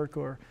homework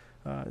or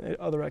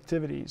other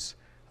activities.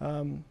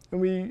 And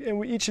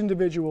each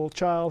individual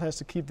child has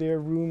to keep their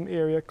room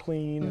area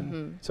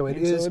clean. So it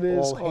is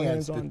all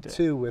hands on deck. The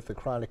two with the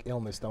chronic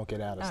illness don't get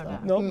out of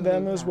stuff. Nope,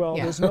 them as well.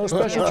 There's no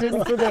special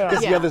treatment for them.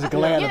 Because the others are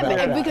glad about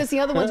that. Because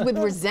the other ones would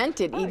resent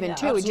it even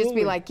too. It'd just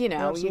be like,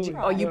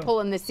 are you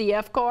pulling the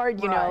CF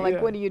card?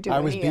 What are you doing?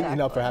 I was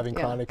beaten up for having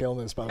chronic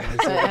illness by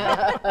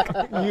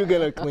myself. You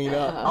gotta clean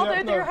up.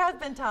 Although there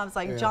have been times,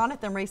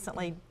 Jonathan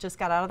recently just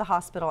got out of the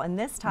hospital, and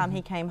this time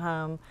he came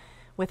home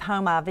with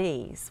home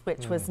IVs,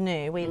 which was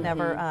new. We'd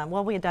never,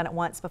 we had done it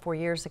once before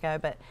years ago,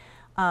 but,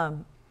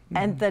 and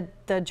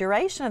the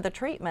duration of the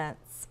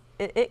treatments,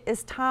 it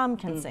is time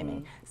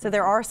consuming. So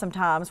there are some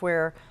times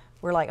where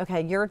we're like,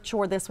 okay, your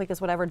chore this week is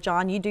whatever,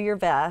 John, you do your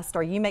vest,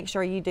 or you make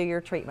sure you do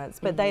your treatments,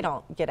 but they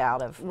don't get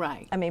out of,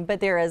 but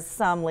there is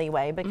some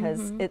leeway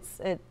because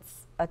it's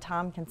a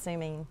time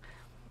consuming,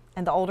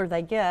 and the older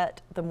they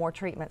get, the more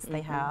treatments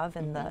they have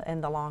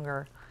and the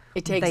longer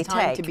it takes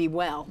time to be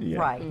well.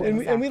 Right.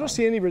 And we don't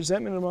see any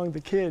resentment among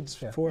the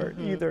kids for it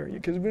either,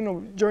 because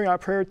during our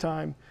prayer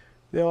time,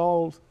 they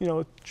all,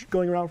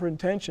 going around for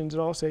intentions, they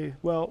all say,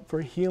 well, for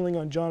healing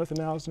on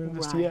Jonathan, Allison, and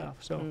the CF.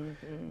 So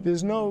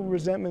there's no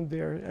resentment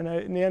there,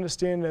 and they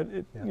understand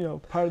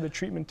that part of the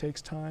treatment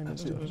takes time and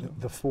stuff. So.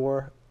 The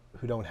four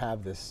who don't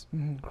have this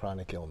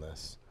chronic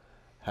illness,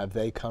 have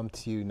they come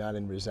to you not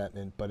in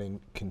resentment, but in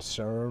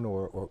concern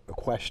or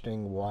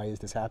questioning why is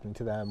this happening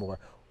to them, or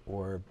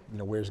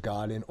where's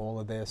God in all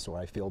of this, or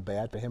I feel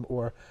bad for him,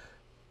 or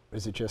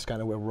is it just kind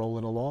of we're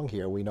rolling along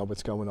here, we know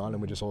what's going on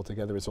and we're just all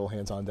together, it's all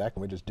hands on deck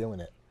and we're just doing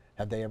it?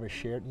 Have they ever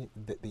shared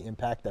the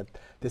impact that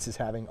this is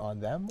having on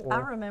them? Or?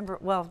 I remember,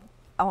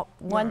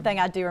 one thing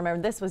I do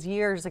remember, this was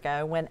years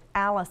ago when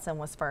Allison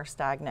was first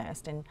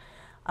diagnosed, and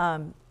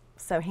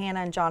so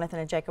Hannah and Jonathan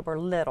and Jacob were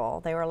little,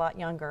 they were a lot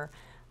younger.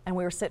 And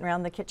we were sitting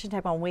around the kitchen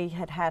table and we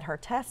had her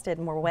tested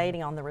and we're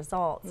waiting on the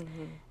results.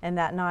 And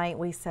that night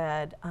we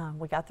said,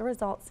 we got the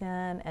results in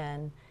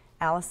and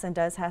Allison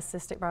does have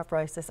cystic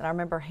fibrosis. And I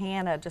remember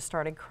Hannah just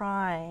started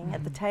crying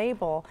at the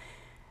table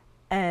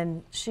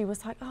and she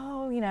was like,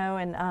 oh,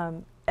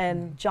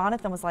 and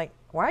Jonathan was like,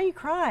 why are you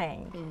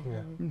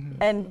crying?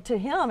 And to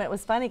him it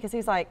was funny because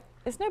he's like,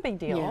 it's no big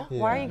deal.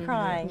 Why are you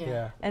crying?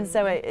 And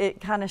so it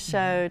kind of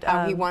showed.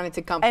 He wanted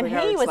to comfort her.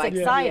 And he was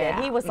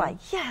excited. He was like,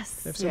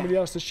 yes. If somebody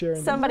else to share.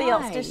 Somebody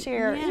else to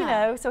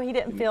share, so he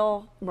didn't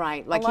feel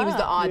like alone. he was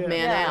the odd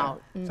man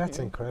out. That's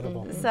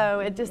incredible. So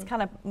it just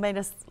kind of made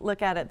us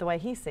look at it the way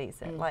he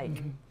sees it.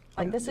 Like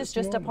this is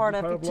just a part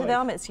of it. To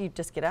them, it's you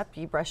just get up,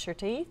 you brush your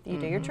teeth, you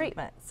do your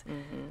treatments.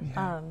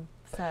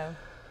 So.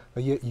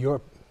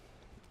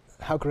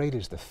 How great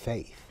is the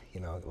faith?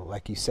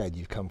 Like you said,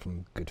 you've come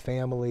from good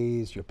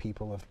families, you're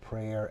people of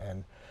prayer,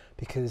 and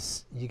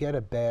because you get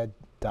a bad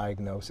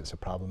diagnosis, a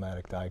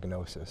problematic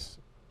diagnosis,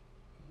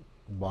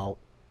 while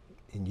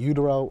in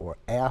utero or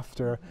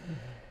after.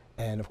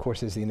 And of course,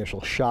 there's the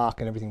initial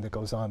shock and everything that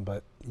goes on,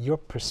 but your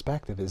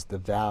perspective is the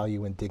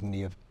value and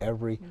dignity of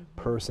every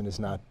person is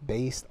not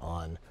based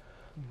on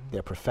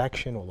their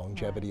perfection or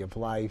longevity of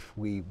life.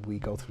 We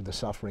go through the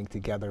suffering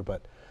together,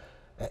 but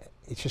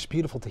it's just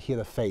beautiful to hear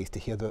the faith, to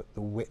hear the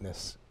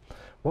witness.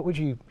 What would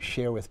you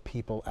share with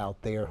people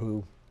out there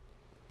who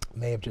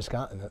may have just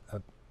gotten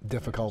a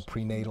difficult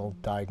prenatal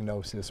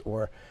diagnosis,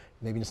 or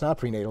maybe it's not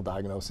prenatal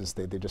diagnosis,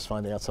 they're just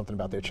finding out something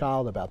about their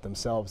child, about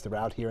themselves, they're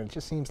out here, and it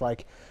just seems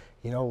like,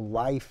 you know,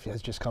 life has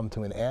just come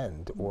to an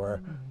end,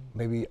 or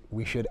maybe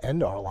we should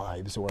end our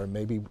lives, or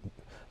maybe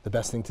the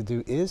best thing to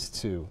do is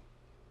to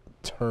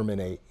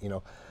terminate, you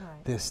know,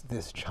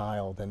 this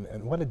child.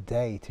 And what a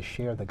day to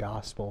share the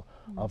gospel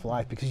of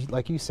life, because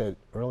like you said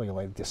earlier,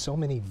 like, there's so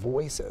many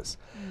voices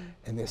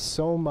and there's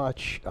so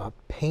much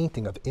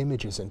painting of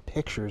images and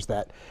pictures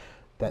that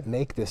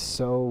make this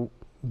so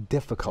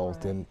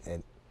difficult, and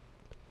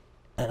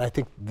I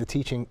think the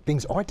teaching,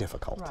 things are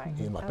difficult.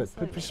 You know, but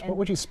what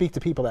would you speak to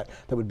people that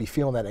would be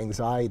feeling that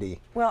anxiety?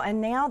 Well,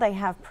 and now they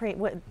have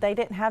they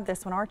didn't have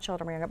this when our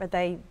children were younger, but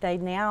they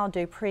now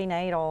do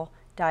prenatal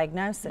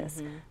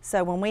diagnosis.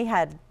 So when we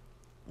had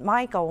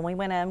Michael, when we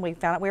went in, we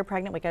found out we were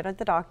pregnant, we go to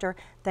the doctor,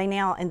 they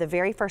now, in the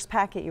very first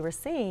packet you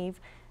receive,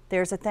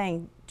 there's a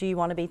thing, do you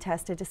want to be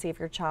tested to see if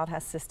your child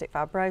has cystic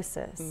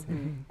fibrosis?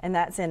 And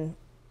that's in,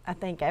 I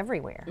think,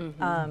 everywhere.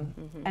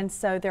 And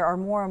so there are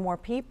more and more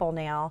people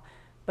now,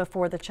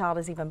 before the child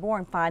is even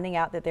born, finding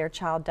out that their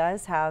child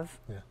does have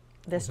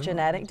this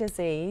genetic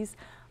disease.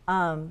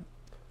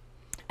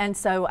 And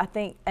so I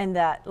think, and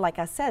that, like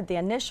I said, the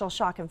initial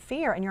shock and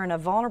fear, and you're in a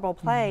vulnerable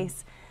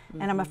place,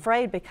 and I'm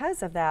afraid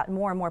because of that,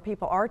 more and more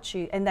people are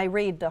and they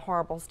read the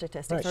horrible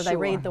statistics, or they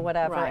read the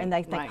whatever, and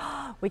they think,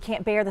 oh, we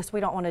can't bear this, we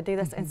don't want to do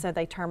this, and so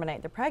they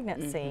terminate the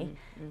pregnancy.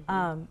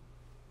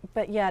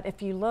 But yet,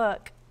 if you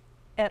look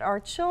at our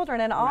children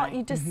and all,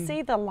 you just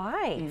see the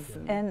life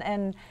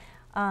and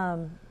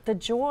the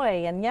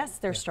joy, and yes,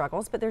 there's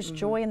struggles, but there's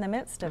joy in the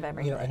midst of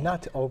everything. You know, and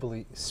not to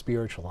overly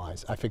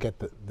spiritualize. I forget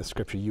the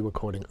scripture you were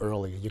quoting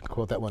earlier. You can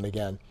quote that one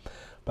again.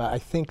 But I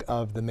think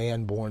of the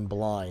man born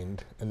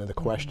blind, and then the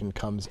question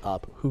comes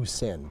up, who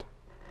sinned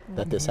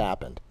that this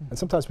happened? And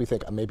sometimes we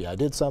think, maybe I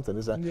did something.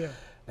 Is that?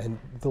 And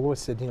the Lord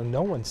said, you know,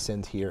 no one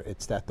sinned here.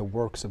 It's that the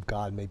works of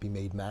God may be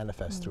made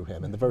manifest through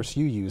him. And the verse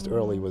you used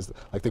earlier was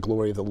like the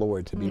glory of the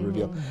Lord to be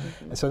revealed.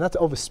 And so not to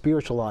over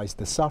spiritualize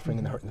the suffering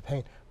and the hurt and the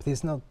pain, but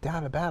there's no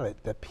doubt about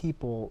it that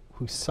people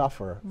who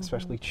suffer,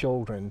 especially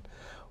children,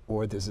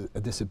 or there's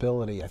a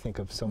disability, I think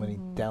of so many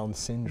Down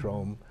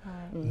syndrome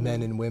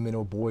men and women,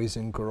 or boys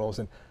and girls,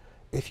 and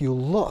if you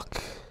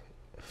look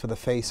for the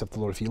face of the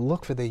Lord, if you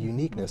look for their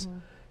uniqueness,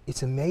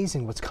 it's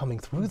amazing what's coming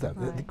through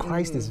them.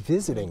 Christ is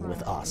visiting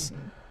with us.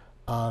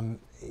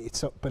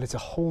 But it's a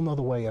whole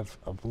nother way of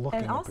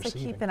looking and also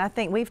perceiving. keeping, I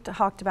think we've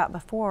talked about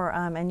before,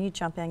 and you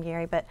jump in,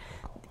 Gary, but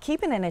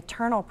keeping an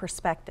eternal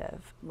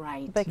perspective.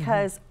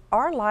 Because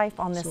our life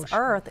on this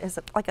earth is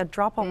like a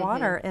drop of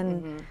water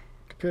in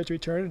compared to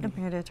eternity.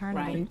 Compared to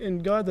eternity.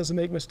 And God doesn't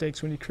make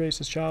mistakes when He creates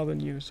His child in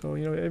you. So,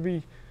 you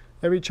know,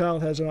 every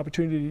child has an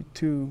opportunity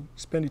to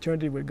spend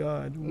eternity with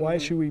God. Why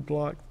should we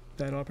block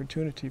that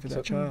opportunity for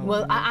that child?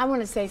 Well, I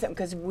want to say something,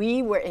 because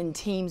we were in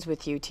teams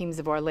with you, Teams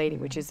of Our Lady,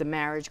 which is a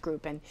marriage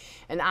group, and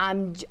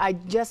I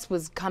just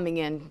was coming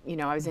in, you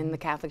know, I was in the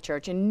Catholic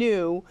Church and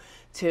new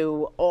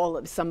to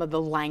some of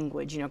the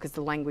language, you know, because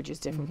the language is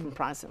different from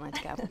Protestant land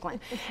to Catholic land.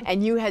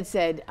 And you had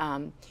said,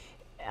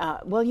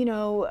 well, you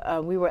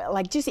know, we were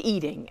like just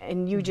eating,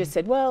 and you just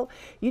said, well,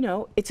 you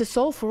know, it's a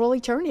soul for all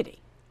eternity.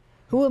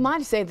 Who am I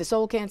to say the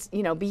soul can't,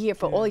 you know, be here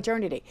for all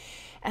eternity?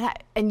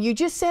 And you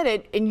just said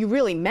it, and you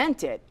really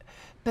meant it.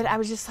 But I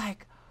was just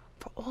like,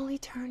 for all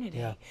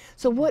eternity.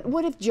 So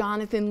what if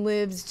Jonathan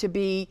lives to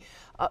be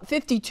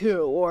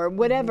 52 or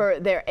whatever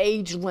their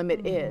age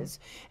limit is,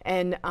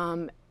 and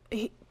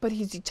but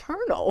he's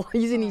eternal.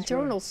 He's an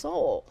eternal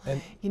soul.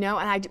 And, you know,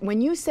 and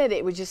when you said it,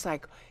 it was just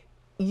like,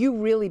 you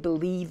really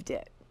believed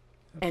it.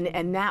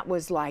 And that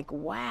was like,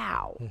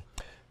 wow.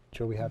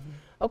 Joe, we have...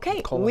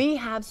 Okay, we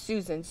have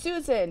Susan.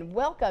 Susan,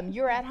 welcome.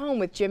 You're at home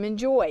with Jim and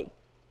Joy.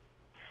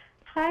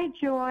 Hi,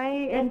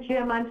 Joy and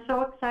Jim. I'm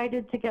so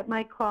excited to get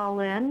my call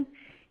in.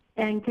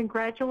 And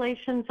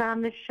congratulations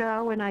on the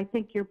show. And I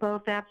think you're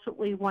both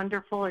absolutely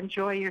wonderful. And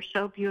Joy, you're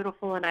so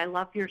beautiful, and I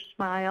love your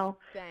smile.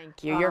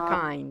 Thank you. You're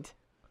kind.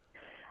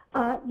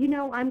 You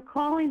know, I'm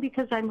calling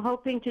because I'm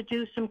hoping to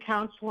do some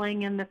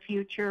counseling in the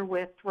future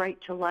with Right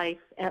to Life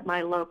at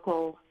my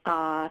local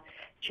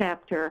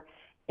chapter.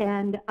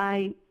 And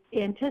I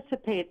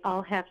anticipate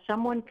I'll have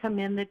someone come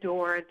in the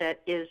door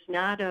that is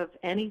not of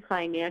any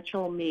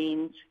financial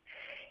means,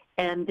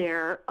 and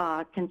they're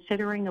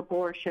considering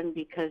abortion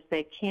because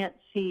they can't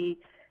see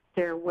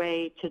their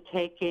way to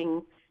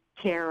taking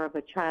care of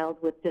a child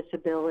with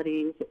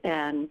disabilities,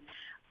 and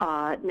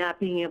not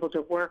being able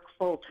to work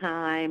full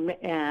time,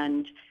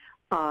 and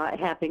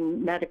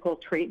having medical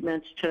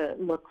treatments to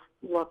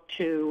look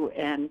to,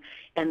 and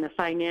the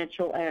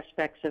financial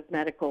aspects of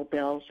medical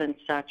bills and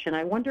such. And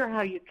I wonder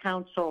how you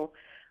counsel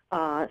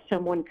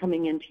someone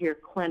coming into your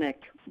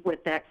clinic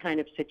with that kind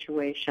of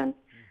situation?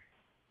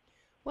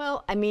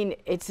 Well, I mean,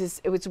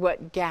 it was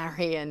what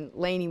Gary and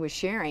Laney was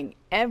sharing.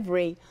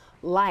 Every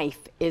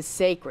life is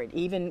sacred.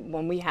 Even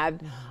when we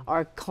had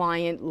our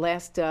client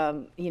last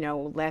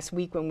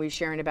week when we were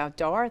sharing about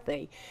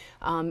Dorothy,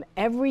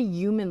 every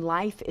human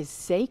life is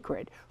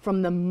sacred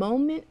from the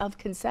moment of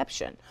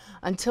conception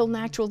until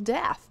natural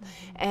death.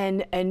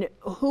 And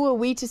who are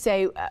we to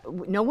say?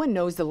 No one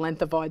knows the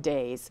length of our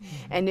days.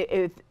 And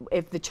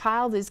if the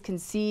child is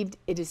conceived,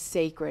 it is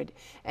sacred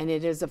and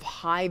it is of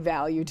high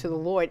value to the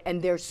Lord.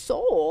 And their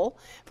soul,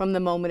 from the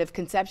moment of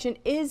conception,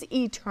 is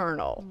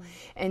eternal.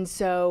 And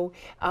so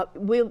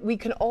we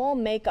can all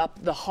make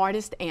up the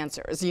hardest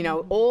answers,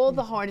 all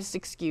the hardest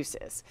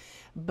excuses.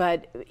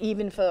 But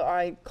even for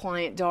our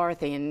client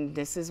Dorothy, and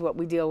this is what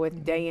we deal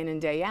with day in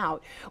and day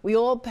out, we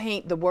all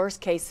paint the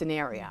worst case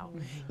scenario,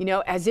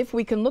 as if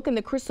we can look in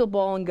the crystal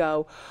ball and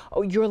go,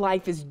 oh, your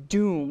life is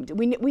doomed.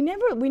 We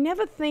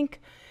never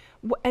think,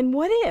 and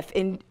what if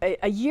in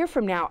a year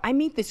from now I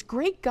meet this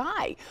great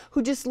guy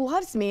who just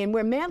loves me and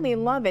we're madly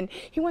in love and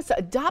he wants to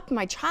adopt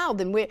my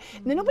child, and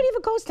nobody ever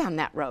goes down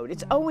that road.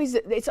 It's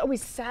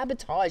always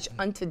sabotage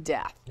unto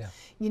death.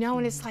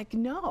 And it's like,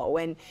 no,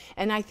 and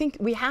I think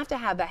we have to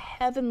have a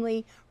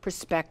heavenly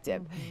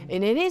perspective.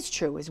 And it is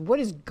true, is what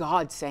is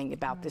God saying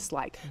about this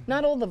life?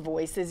 Not all the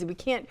voices.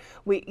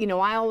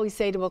 I always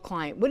say to a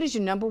client, what is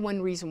your number one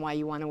reason why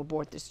you want to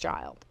abort this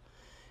child?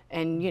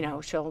 And,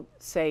 she'll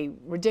say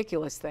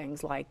ridiculous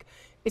things like,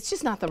 it's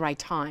just not the right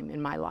time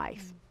in my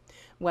life.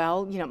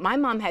 Well, my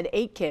mom had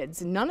 8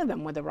 kids. None of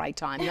them were the right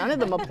time. None of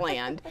them were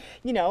planned,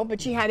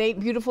 but she had 8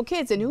 beautiful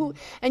kids.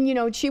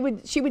 And she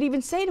would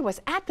even say to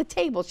us at the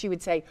table, she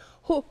would say,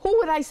 who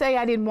would I say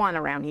I didn't want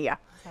around here?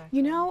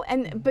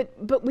 Exactly.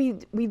 But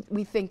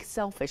we think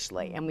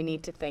selfishly, and we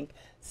need to think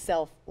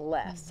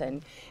selfless,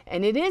 and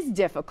it is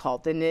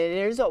difficult,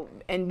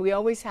 and we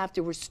always have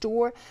to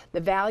restore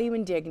the value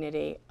and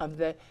dignity of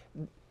the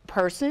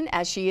person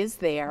as she is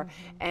there,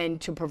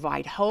 and to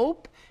provide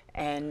hope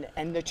and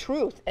the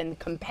truth and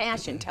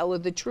compassion. Tell her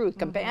the truth.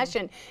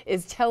 Compassion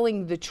is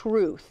telling the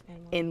truth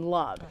in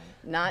love,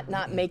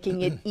 not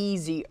making it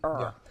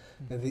easier.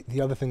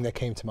 The other thing that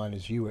came to mind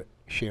as you were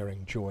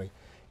sharing, Joy,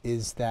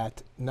 is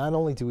that not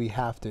only do we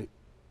have to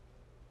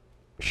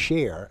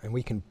share and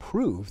we can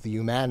prove the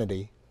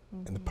humanity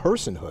and the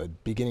personhood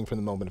beginning from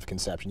the moment of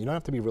conception. You don't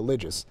have to be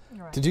religious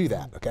to do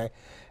that, okay?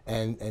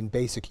 And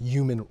basic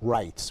human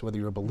rights, whether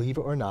you're a believer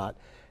or not,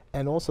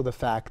 and also the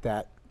fact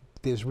that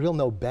there's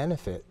no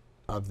benefit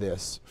of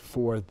this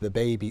for the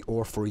baby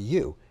or for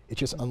you. It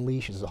just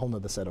unleashes a whole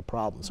other set of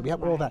problems. So we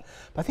have all that.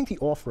 But I think the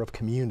offer of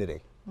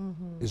community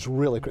is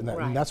really critical.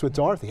 And that's what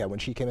Dorothy had when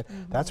she came in.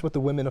 That's what the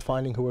women are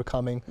finding who are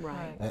coming,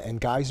 and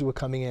guys who are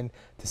coming in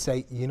to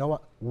say, you know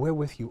what, we're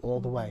with you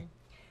all the way.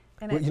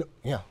 And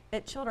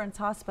at Children's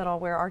Hospital,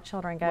 where our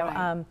children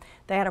go,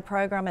 they had a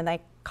program, and they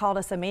called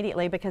us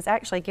immediately because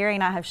actually Gary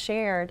and I have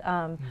shared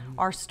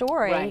our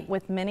story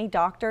with many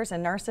doctors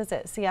and nurses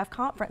at CF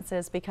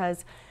conferences,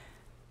 because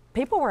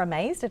people were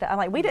amazed at it.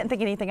 Like, we didn't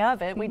think anything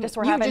of it. We just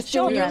were having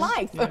children. Your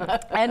life.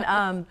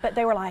 And but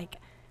they were like,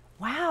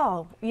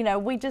 wow,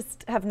 we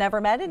just have never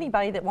met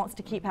anybody that wants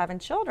to keep having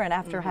children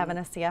after having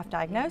a CF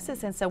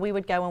diagnosis. And so we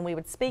would go and we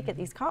would speak at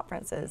these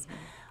conferences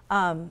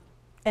and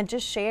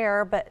just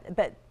share,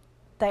 but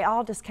they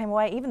all just came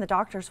away, even the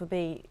doctors would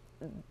be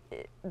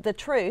the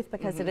truth,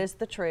 because it is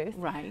the truth,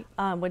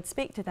 would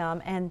speak to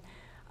them. And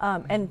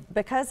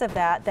because of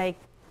that, they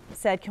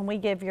said, can we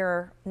give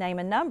your name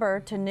and number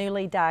to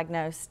newly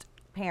diagnosed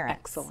parents?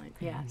 Excellent,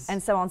 yes.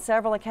 And so on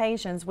several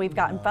occasions, we've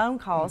gotten phone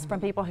calls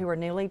from people who were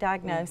newly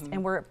diagnosed,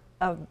 and we're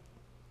a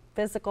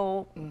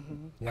physical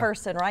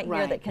person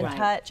here that can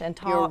touch and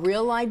talk. You're a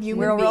real live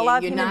human being. Real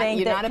live human being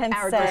you're that not can a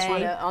paragraph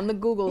say, on the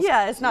Google.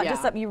 Yeah, it's not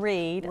just something you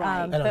read.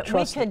 But we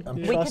could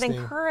trusting.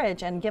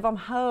 encourage and give them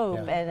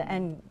hope,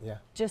 and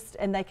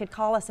they could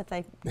call us if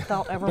they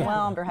felt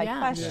overwhelmed or had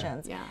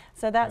questions.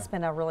 So that's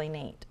been a really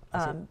neat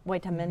way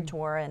to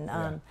mentor.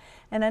 And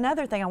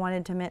another thing I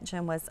wanted to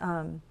mention was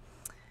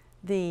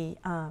the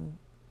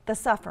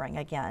suffering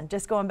again,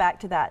 just going back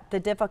to that, the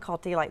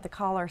difficulty, like the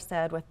caller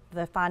said, with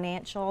the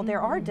financial,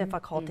 there are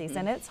difficulties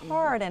and it's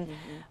hard.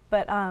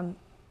 But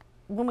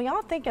when we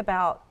all think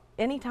about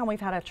anytime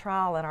we've had a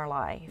trial in our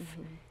life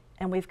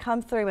and we've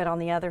come through it on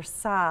the other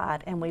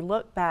side and we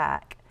look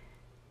back,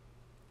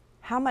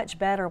 how much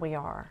better we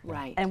are.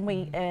 And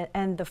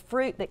and the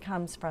fruit that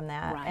comes from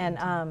that.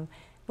 And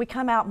we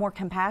come out more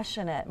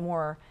compassionate,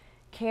 more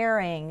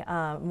caring,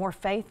 more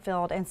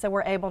faith-filled, and so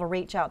we're able to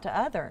reach out to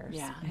others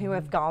who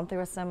have gone through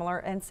a similar,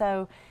 and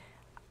so,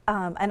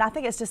 and I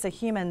think it's just a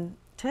human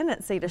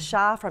tendency to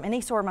shy from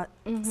any sort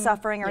of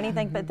suffering or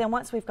anything, but then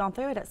once we've gone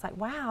through it, it's like,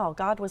 wow,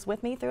 God was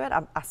with me through it,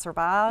 I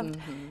survived,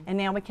 and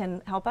now we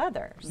can help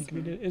others. We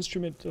can be an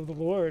instrument of the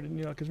Lord, and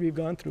because we've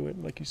gone through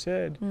it, like you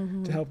said,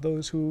 to help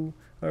those who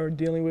are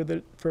dealing with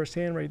it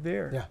firsthand right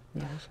there.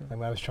 And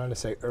what I was trying to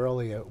say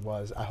earlier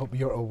was, I hope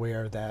you're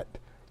aware that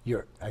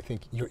I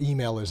think your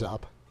email is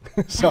up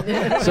so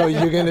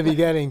you're going to be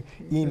getting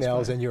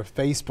emails, and your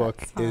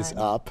Facebook is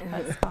up.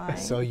 That's fine.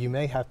 So you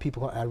may have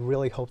people. I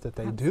really hope that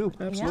they do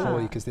Absolutely.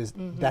 for you, because there's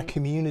that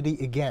community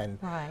again.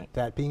 Right.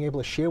 That being able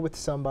to share with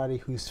somebody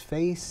who's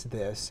faced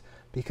this,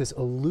 because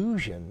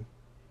illusion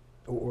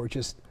or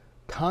just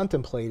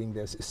contemplating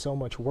this is so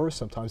much worse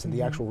sometimes than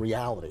the actual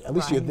reality. At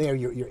least you're there,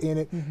 you're in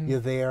it, you're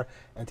there,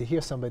 and to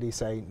hear somebody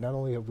say, not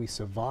only have we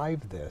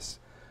survived this,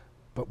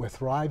 but we're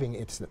thriving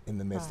in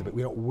the midst of it.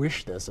 We don't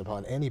wish this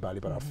upon anybody,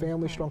 but our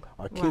family's strong,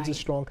 our kids are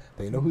strong,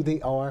 they know who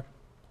they are.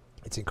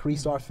 It's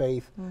increased our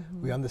faith.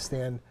 We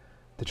understand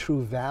the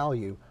true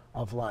value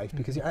of life,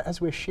 because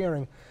as we're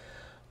sharing,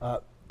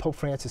 Pope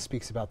Francis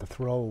speaks about the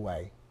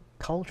throwaway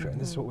culture, and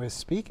this is what we're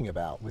speaking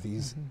about with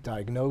these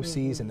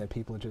diagnoses, and then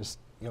people just,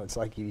 it's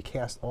like you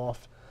cast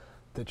off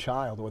the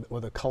child or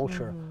the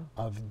culture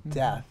of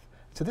death.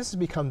 So this has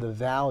become the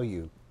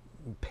value,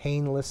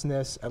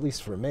 painlessness, at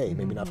least for me,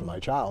 maybe not for my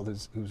child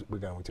who's we're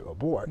going to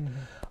abort,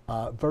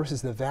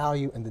 versus the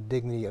value and the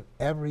dignity of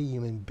every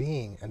human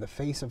being and the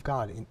face of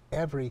God in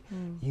every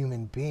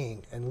human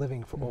being, and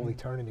living for all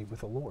eternity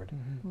with the Lord.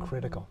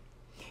 Critical.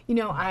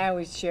 I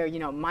always share,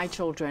 my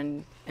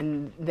children,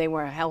 and they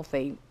were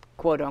healthy,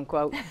 quote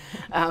unquote,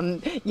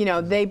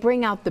 they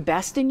bring out the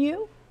best in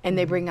you, and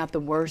they bring out the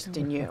worst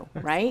in you,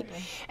 right?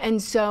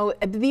 And so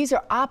these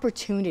are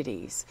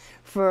opportunities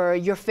for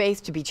your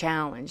faith to be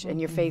challenged and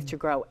your faith to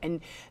grow. And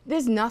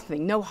there's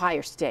no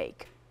higher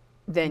stake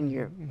than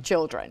your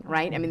children,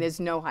 right? I mean,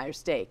 there's no higher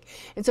stake.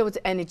 And so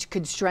it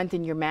could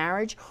strengthen your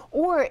marriage,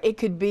 or it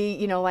could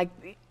be,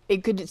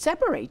 it could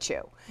separate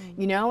you,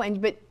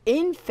 but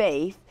in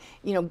faith,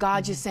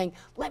 God's just saying,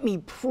 let me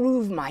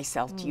prove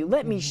myself to you.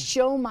 Let me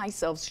show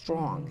myself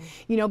strong,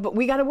 but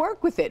we got to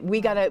work with it. We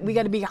got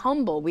to be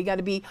humble. We got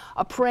to be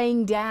a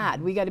praying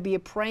dad. We got to be a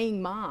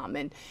praying mom.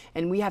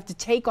 And we have to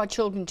take our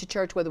children to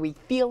church, whether we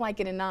feel like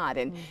it or not,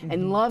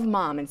 and love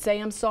mom and say,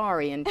 I'm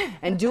sorry,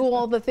 and do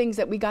all the things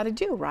that we got to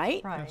do,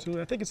 right?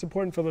 Absolutely. I think it's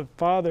important for the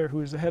father,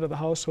 who is the head of the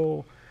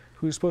household,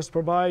 who's supposed to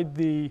provide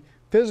the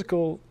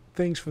physical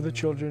things for the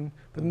children,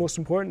 but the most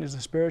important is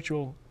the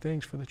spiritual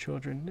things for the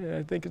children.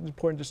 I think it's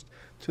important just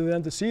to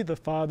them to see the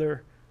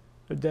father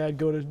or dad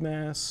go to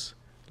mass,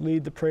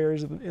 lead the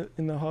prayers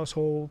in the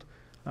household.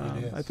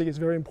 I think it's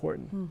very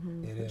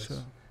important. It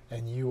is.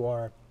 And you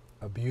are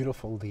a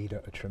beautiful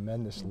leader, a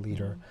tremendous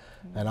leader.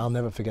 And I'll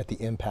never forget the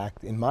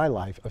impact in my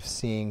life of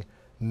seeing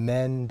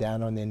men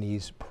down on their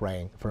knees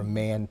praying, for a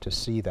man to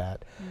see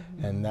that.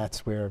 And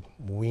that's where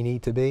we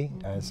need to be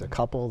as a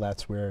couple.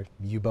 That's where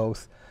you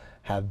both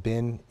have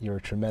been. You're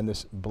a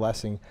tremendous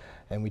blessing,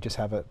 and we just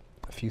have a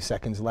few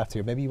seconds left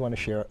here. Maybe you want to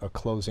share a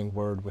closing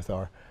word with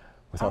our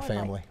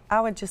family.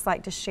 I would just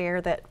like to share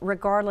that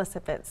regardless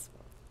if it's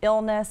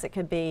illness, it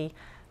could be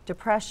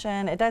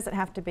depression, it doesn't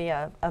have to be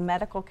a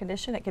medical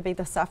condition, it could be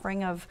the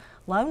suffering of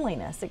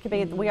loneliness, it could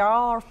be, we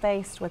all are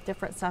faced with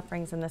different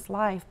sufferings in this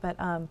life, but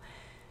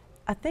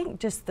I think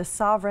just the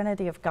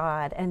sovereignty of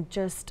God and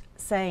just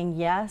saying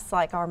yes,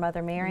 like our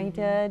Mother Mary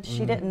did.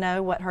 She didn't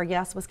know what her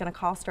yes was going to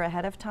cost her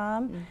ahead of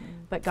time,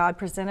 but God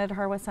presented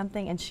her with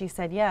something and she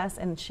said yes,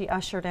 and she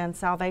ushered in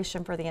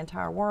salvation for the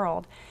entire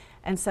world.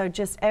 And so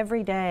just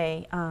every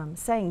day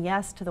saying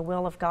yes to the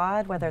will of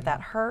God, whether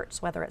that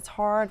hurts, whether it's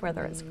hard,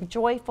 whether it's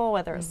joyful,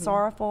 whether it's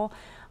sorrowful,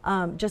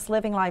 just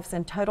living lives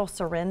in total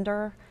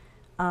surrender.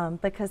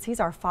 Because He's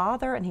our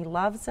Father and He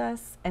loves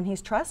us and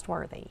He's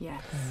trustworthy.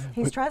 Yes.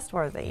 He's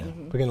trustworthy.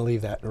 We're going to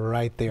leave that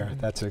right there.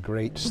 That's a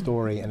great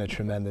story and a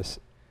tremendous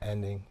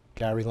ending.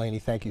 Gary, Laney,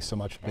 thank you so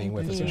much for being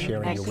with us and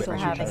sharing your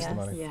witness, your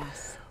testimony.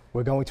 Yes.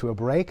 We're going to a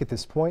break at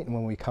this point, and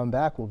when we come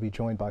back, we'll be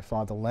joined by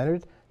Father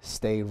Leonard.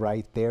 Stay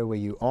right there where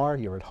you are.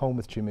 You're at home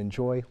with Jim and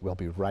Joy. We'll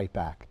be right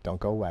back. Don't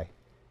go away.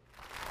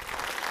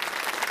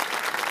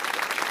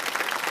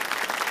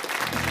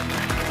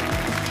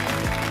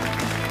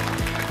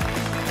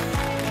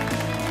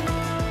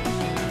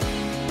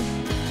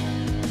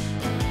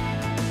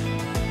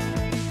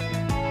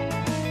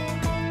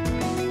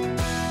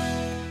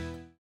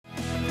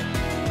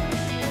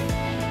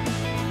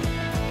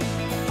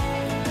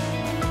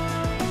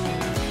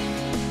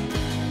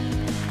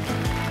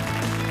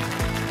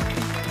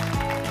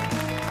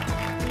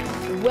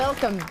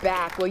 Welcome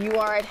back. Well, you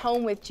are at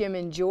home with Jim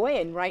and Joy,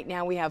 and right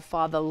now we have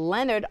Father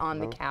Leonard on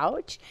the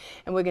couch,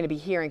 and we're going to be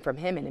hearing from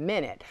him in a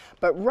minute.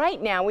 But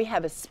right now we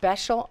have a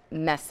special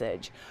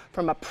message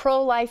from a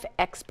pro-life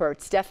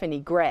expert, Stephanie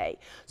Gray.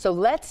 So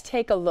let's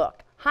take a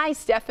look. Hi,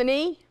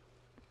 Stephanie.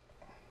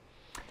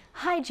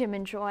 Hi, Jim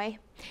and Joy.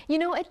 You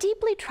know, a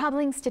deeply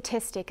troubling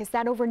statistic is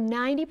that over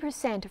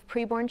 90% of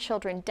preborn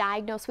children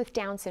diagnosed with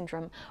Down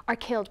syndrome are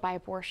killed by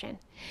abortion.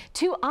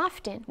 Too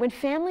often, when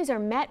families are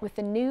met with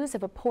the news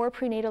of a poor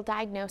prenatal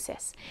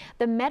diagnosis,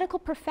 the medical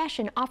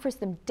profession offers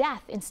them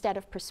death instead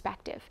of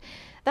perspective.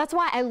 That's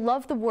why I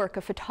love the work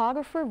of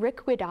photographer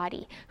Rick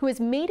Guidotti, who has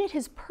made it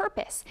his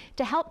purpose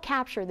to help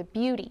capture the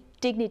beauty,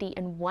 dignity,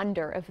 and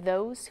wonder of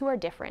those who are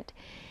different.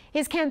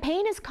 His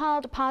campaign is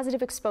called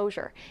Positive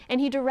Exposure, and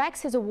he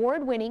directs his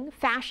award-winning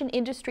fashion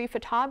industry industry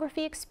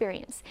photography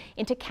experience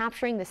into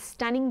capturing the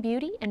stunning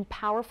beauty and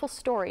powerful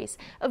stories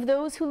of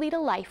those who lead a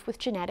life with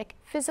genetic,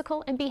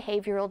 physical, and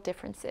behavioral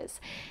differences.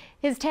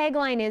 His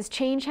tagline is,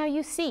 "Change how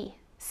you see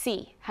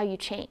how you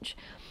change."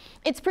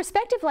 It's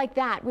perspective like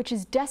that which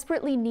is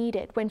desperately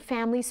needed when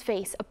families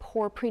face a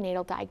poor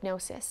prenatal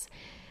diagnosis.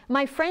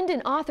 My friend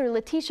and author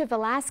Leticia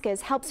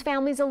Velasquez helps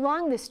families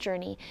along this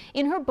journey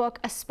in her book,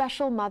 A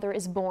Special Mother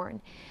is Born,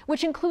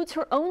 which includes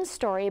her own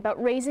story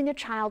about raising a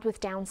child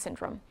with Down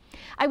syndrome.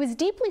 I was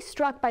deeply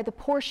struck by the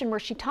portion where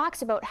she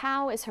talks about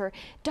how, as her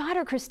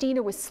daughter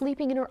Christina was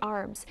sleeping in her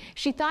arms,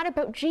 she thought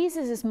about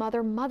Jesus'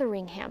 mother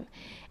mothering him,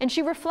 and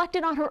she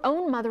reflected on her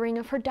own mothering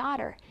of her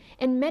daughter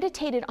and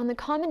meditated on the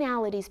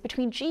commonalities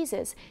between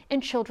Jesus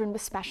and children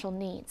with special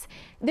needs.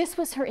 This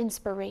was her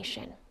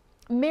inspiration.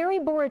 Mary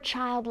bore a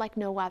child like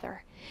no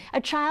other,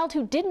 a child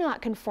who did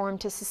not conform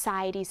to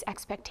society's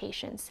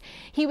expectations.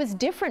 He was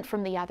different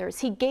from the others.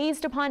 He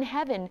gazed upon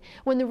heaven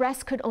when the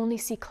rest could only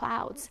see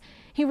clouds.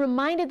 He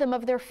reminded them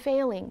of their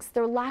failings,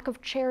 their lack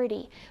of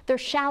charity, their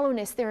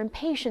shallowness, their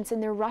impatience,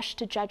 and their rush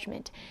to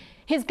judgment.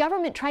 His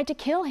government tried to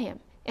kill him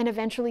and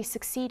eventually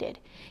succeeded.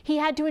 He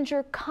had to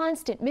endure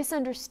constant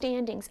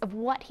misunderstandings of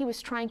what he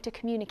was trying to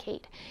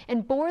communicate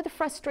and bore the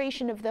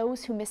frustration of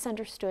those who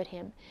misunderstood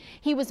him.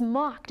 He was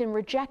mocked and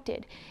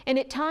rejected, and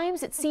at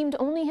times it seemed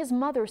only his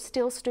mother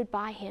still stood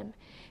by him.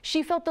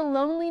 She felt the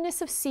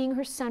loneliness of seeing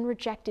her son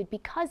rejected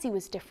because he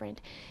was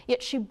different,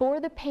 yet she bore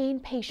the pain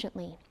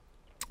patiently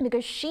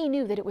because she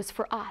knew that it was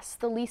for us,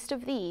 the least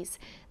of these,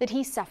 that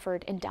he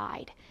suffered and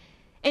died.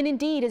 And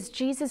indeed, as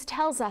Jesus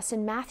tells us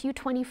in Matthew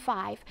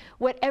 25,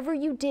 whatever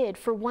you did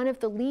for one of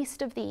the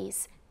least of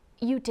these,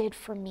 you did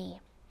for me.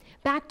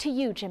 Back to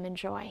you, Jim and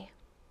Joy.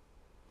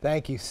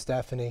 Thank you,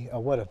 Stephanie.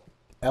 What an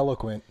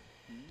eloquent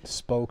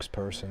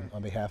spokesperson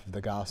on behalf of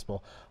the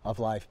gospel of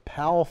life.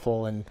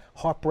 Powerful and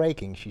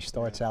heartbreaking. She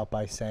starts out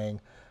by saying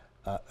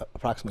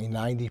approximately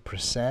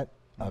 90%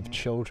 of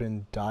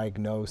children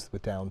diagnosed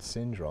with Down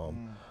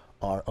syndrome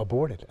are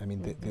aborted. I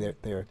mean,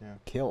 they're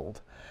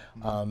killed.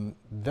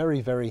 Very,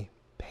 very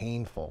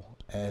painful.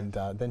 And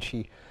then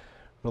she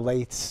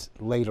relates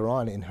later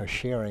on in her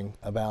sharing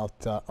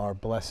about our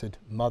Blessed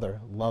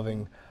Mother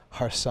loving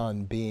her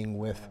son, being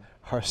with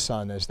her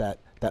son as that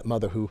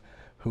mother who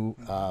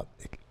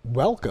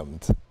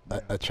welcomed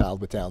a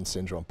child with Down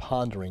syndrome,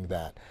 pondering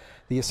that.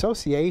 The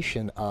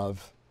association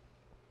of,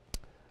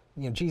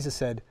 Jesus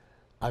said,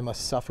 I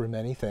must suffer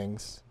many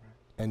things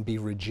and be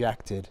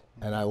rejected,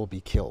 and I will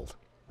be killed.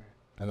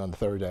 And on the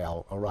third day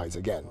I'll arise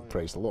again,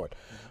 praise the Lord.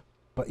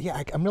 But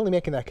yeah, I'm really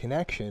making that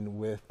connection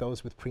with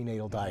those with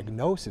prenatal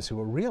diagnosis who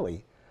are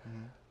really,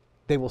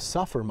 they will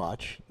suffer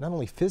much, not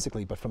only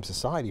physically, but from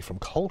society, from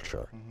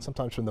culture,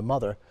 sometimes from the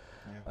mother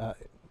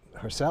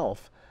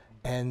herself,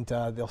 and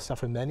they'll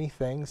suffer many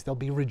things. They'll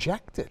be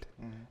rejected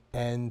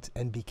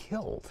and be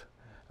killed.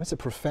 That's a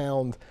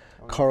profound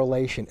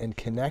correlation and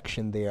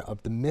connection there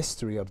of the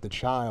mystery of the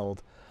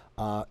child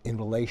in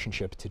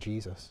relationship to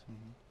Jesus.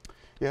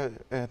 Yeah,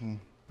 and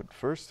but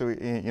first,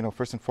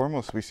 first and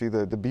foremost, we see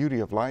the beauty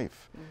of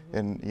life,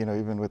 and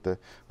even with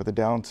the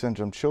Down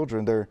syndrome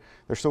children, they're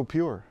so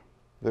pure,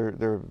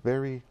 they're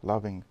very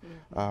loving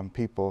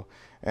people,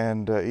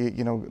 and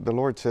the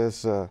Lord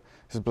says,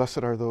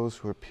 "Blessed are those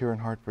who are pure in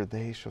heart, for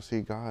they shall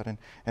see God,"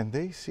 and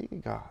they see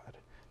God.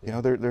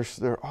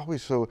 They're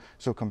always so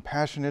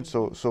compassionate,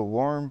 so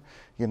warm.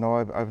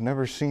 I've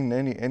never seen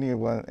any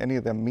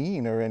of them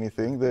mean or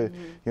anything.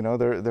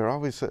 They're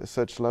always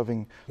such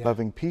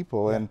loving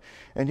people. And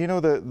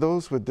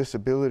those with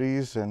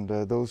disabilities and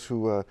those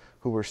who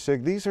were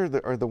sick, these are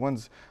the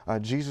ones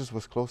Jesus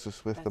was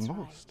closest with the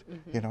most.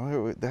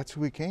 That's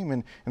who he came.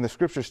 And the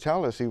scriptures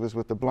tell us he was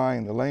with the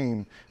blind, the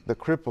lame, the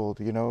crippled,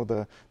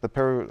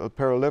 the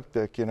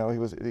paralytic.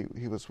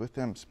 He was with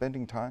them,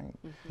 spending time.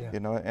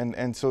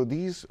 And so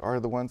these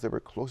are the ones that were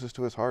closest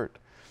to his heart.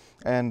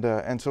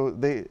 And so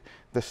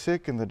the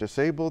sick and the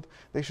disabled,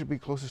 they should be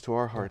closest to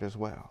our heart as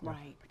well.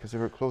 Right. Because they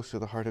were close to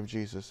the heart of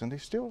Jesus, and they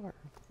still are.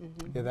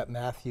 Yeah, that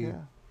Matthew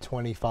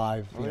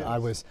 25, I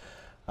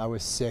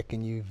was sick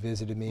and you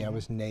visited me. I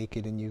was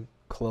naked and you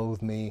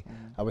clothed me.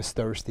 I was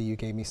thirsty, you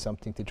gave me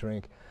something to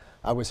drink.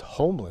 I was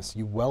homeless,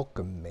 you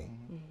welcomed me.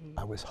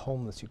 I was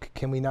homeless.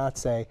 Can we not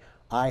say,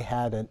 I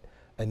had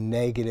a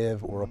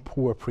negative or a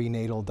poor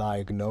prenatal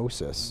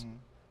diagnosis,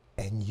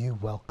 and you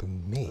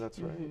welcomed me. That's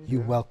right.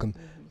 You welcomed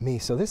me.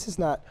 So this is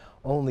not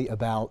only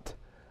about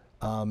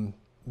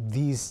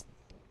these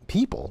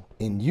people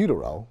in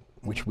utero,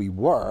 which we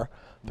were,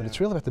 but it's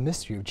really about the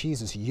mystery of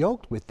Jesus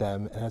yoked with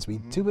them, and as we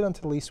do it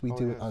unto the least, we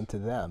do it unto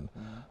them.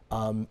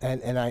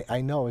 And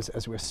I know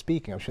as we're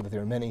speaking, I'm sure that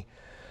there are many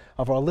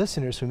of our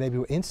listeners who maybe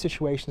were in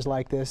situations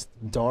like this.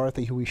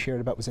 Dorothy, who we shared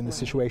about, was in this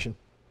situation.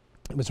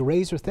 It was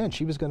razor thin.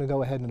 She was going to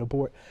go ahead and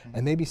abort.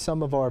 And maybe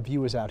some of our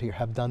viewers out here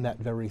have done that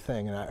very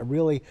thing. And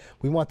we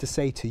want to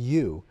say to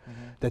you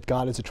that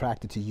God is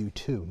attracted to you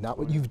too. Not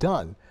what you've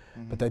done,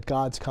 but that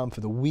God's come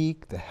for the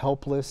weak, the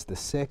helpless, the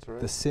sick,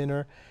 the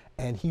sinner.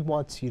 And he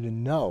wants you to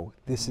know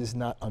this is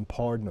not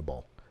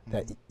unpardonable.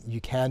 that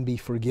you can be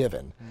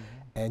forgiven,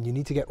 and you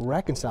need to get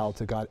reconciled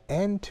to God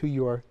and to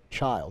your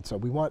child. So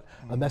we want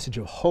a message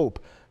of hope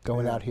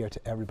going out here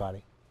to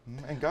everybody.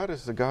 And God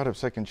is the God of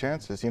second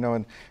chances, you know.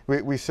 And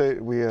we say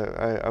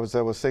I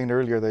was saying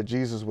earlier that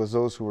Jesus was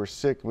those who were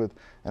sick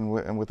and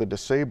with the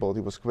disabled.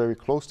 He was very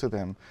close to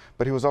them,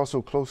 but he was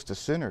also close to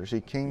sinners.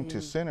 He came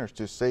to sinners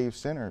to save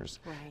sinners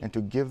and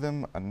to give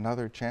them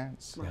another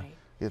chance. Right.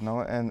 You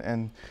know,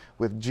 and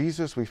with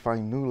Jesus we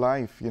find new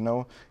life. You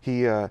know,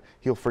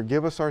 he'll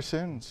forgive us our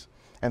sins.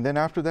 And then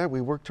after that,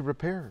 we work to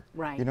repair.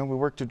 Right. You know, we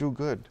work to do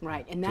good.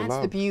 Right, and that's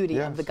the beauty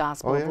of the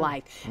gospel Oh, of yeah.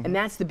 life. And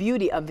that's the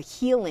beauty of the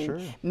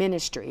healing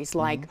ministries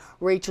like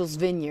Rachel's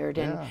Vineyard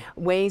and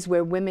ways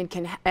where women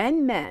can,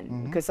 and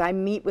men, because I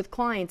meet with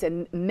clients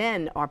and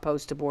men are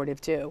post-abortive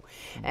too.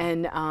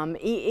 And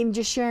in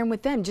just sharing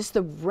with them just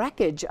the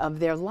wreckage of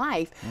their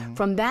life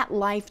from that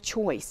life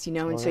choice, you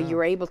know, and so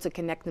you're able to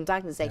connect them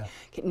back and say,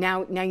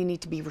 now you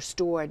need to be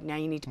restored, now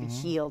you need to be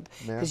healed,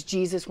 because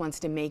Jesus wants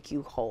to make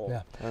you whole.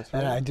 Yeah, That's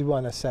and right. I do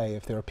want to say,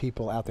 if there are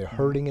people out there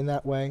hurting in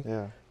that way,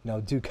 Yeah. you know,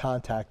 do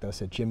contact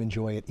us at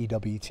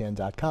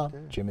jimandjoy@EWTN.com,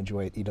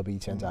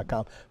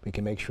 jimandjoy@EWTN.com. We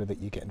can make sure that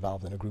you get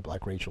involved in a group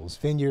like Rachel's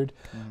Vineyard,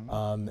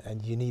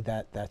 and you need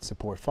that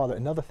support. Father,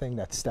 another thing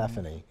that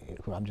Stephanie,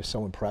 who I'm just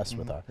so impressed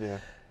with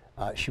her,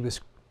 she was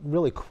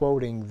really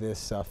quoting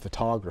this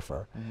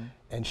photographer,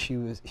 and he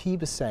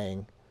was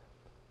saying,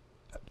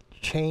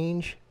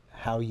 change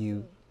how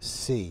you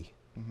see.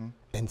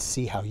 And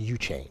see how you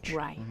change.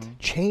 Right.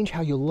 Change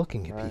how you're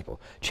looking at people.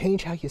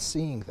 Change how you're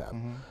seeing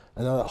them.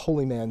 Another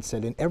holy man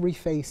said, in every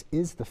face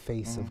is the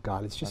face of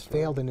God. It's just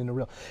veiled and in the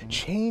real.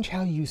 Change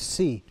how you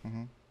see.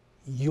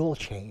 You'll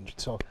change.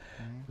 So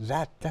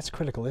that's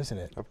critical, isn't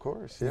it? Of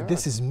course. Yeah.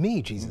 This is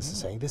me, Jesus is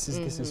saying. This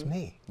is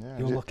me. Yeah,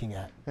 You're looking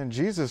at. And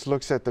Jesus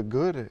looks at the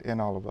good in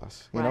all of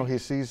us. You know, he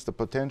sees the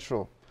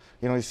potential.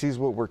 You know, he sees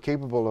what we're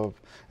capable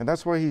of. And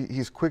that's why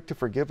he's quick to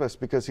forgive us,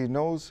 because he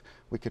knows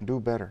we can do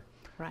better.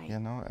 Right. You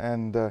know,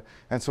 and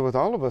so with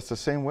all of us the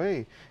same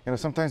way. You know,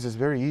 sometimes it's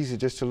very easy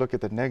just to look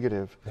at the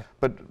negative,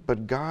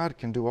 but God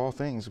can do all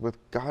things. With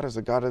God is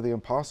the God of the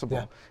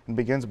impossible, and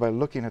begins by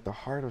looking at the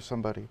heart of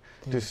somebody,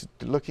 just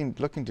looking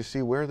to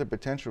see where their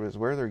potential is,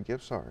 where their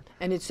gifts are.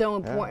 And it's so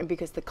important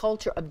because the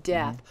culture of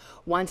death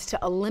wants to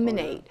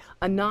eliminate,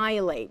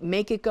 annihilate,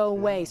 make it go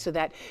away, so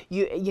that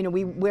you know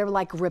we're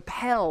like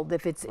repelled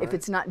if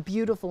it's not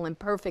beautiful and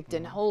perfect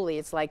and holy.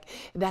 It's like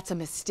that's a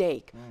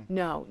mistake.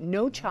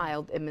 No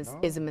child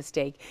is a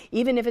mistake.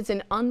 Even if it's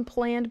an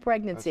unplanned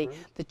pregnancy,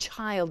 the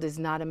child is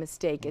not a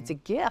mistake. It's a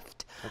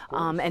gift,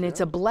 and it's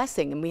a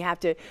blessing. And we have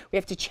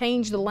to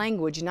change the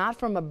language, not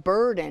from a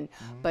burden,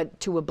 but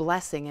to a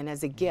blessing and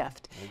as a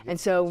gift. And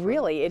so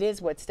really, it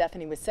is what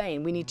Stephanie was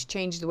saying. We need to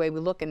change the way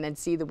we look and then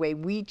see the way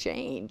we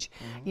change.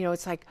 You know,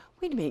 it's like,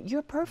 wait a minute,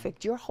 you're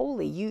perfect, you're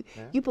holy,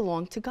 you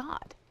belong to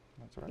God.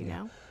 That's right. You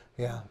know?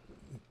 Yeah.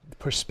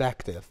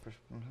 Perspective.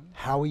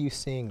 How are you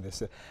seeing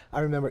this?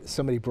 I remember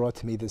somebody brought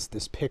to me this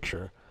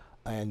picture,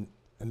 and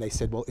they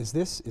said, well, is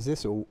this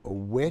a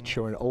witch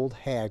or an old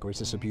hag, or is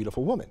this a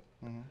beautiful woman?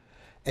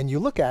 And you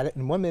look at it,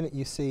 and 1 minute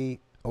you see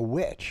a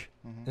witch,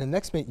 and the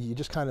next minute you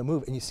just kind of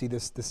move and you see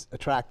this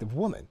attractive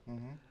woman.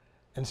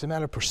 And it's a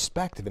matter of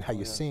perspective and how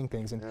you're seeing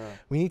things. And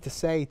we need to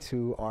say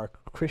to our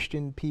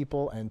Christian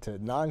people and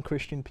to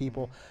non-Christian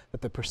people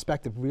that the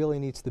perspective really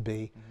needs to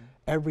be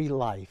every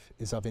life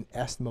is of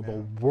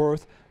inestimable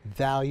worth,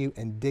 value,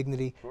 and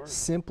dignity,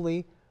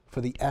 simply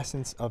for the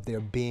essence of their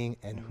being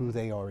and who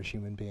they are as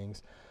human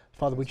beings.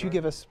 Father, would you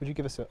give us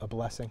a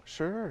blessing?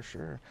 Sure,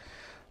 sure.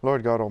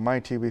 Lord God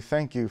Almighty, we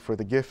thank you for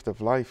the gift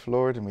of life,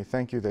 Lord, and we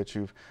thank you that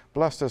you've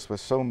blessed us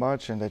with so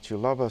much and that you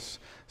love us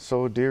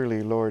so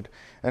dearly, Lord.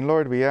 And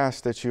Lord, we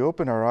ask that you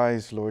open our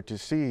eyes, Lord, to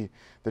see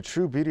the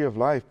true beauty of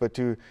life, but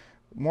to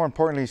more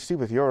importantly, see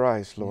with your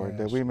eyes, Lord,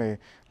 that we may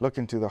look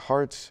into the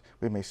hearts,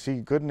 we may see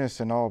goodness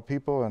in all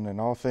people and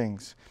in all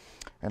things.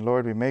 And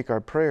Lord, we make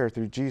our prayer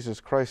through Jesus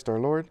Christ our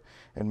Lord,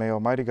 and may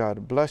Almighty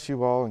God bless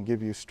you all and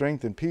give you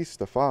strength and peace,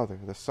 the Father,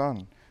 the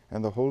Son,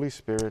 and the Holy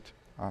Spirit.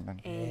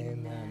 Amen.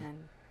 Amen.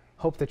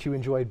 Hope that you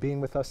enjoyed being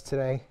with us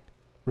today.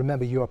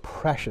 Remember, you are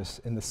precious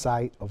in the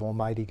sight of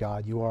Almighty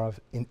God. You are of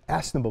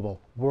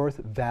inestimable worth,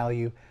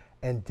 value,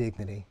 and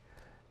dignity.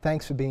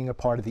 Thanks for being a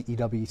part of the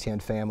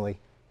EWTN family,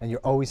 and you're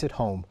always at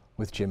home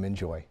with Jim and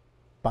Joy.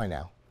 Bye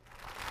now.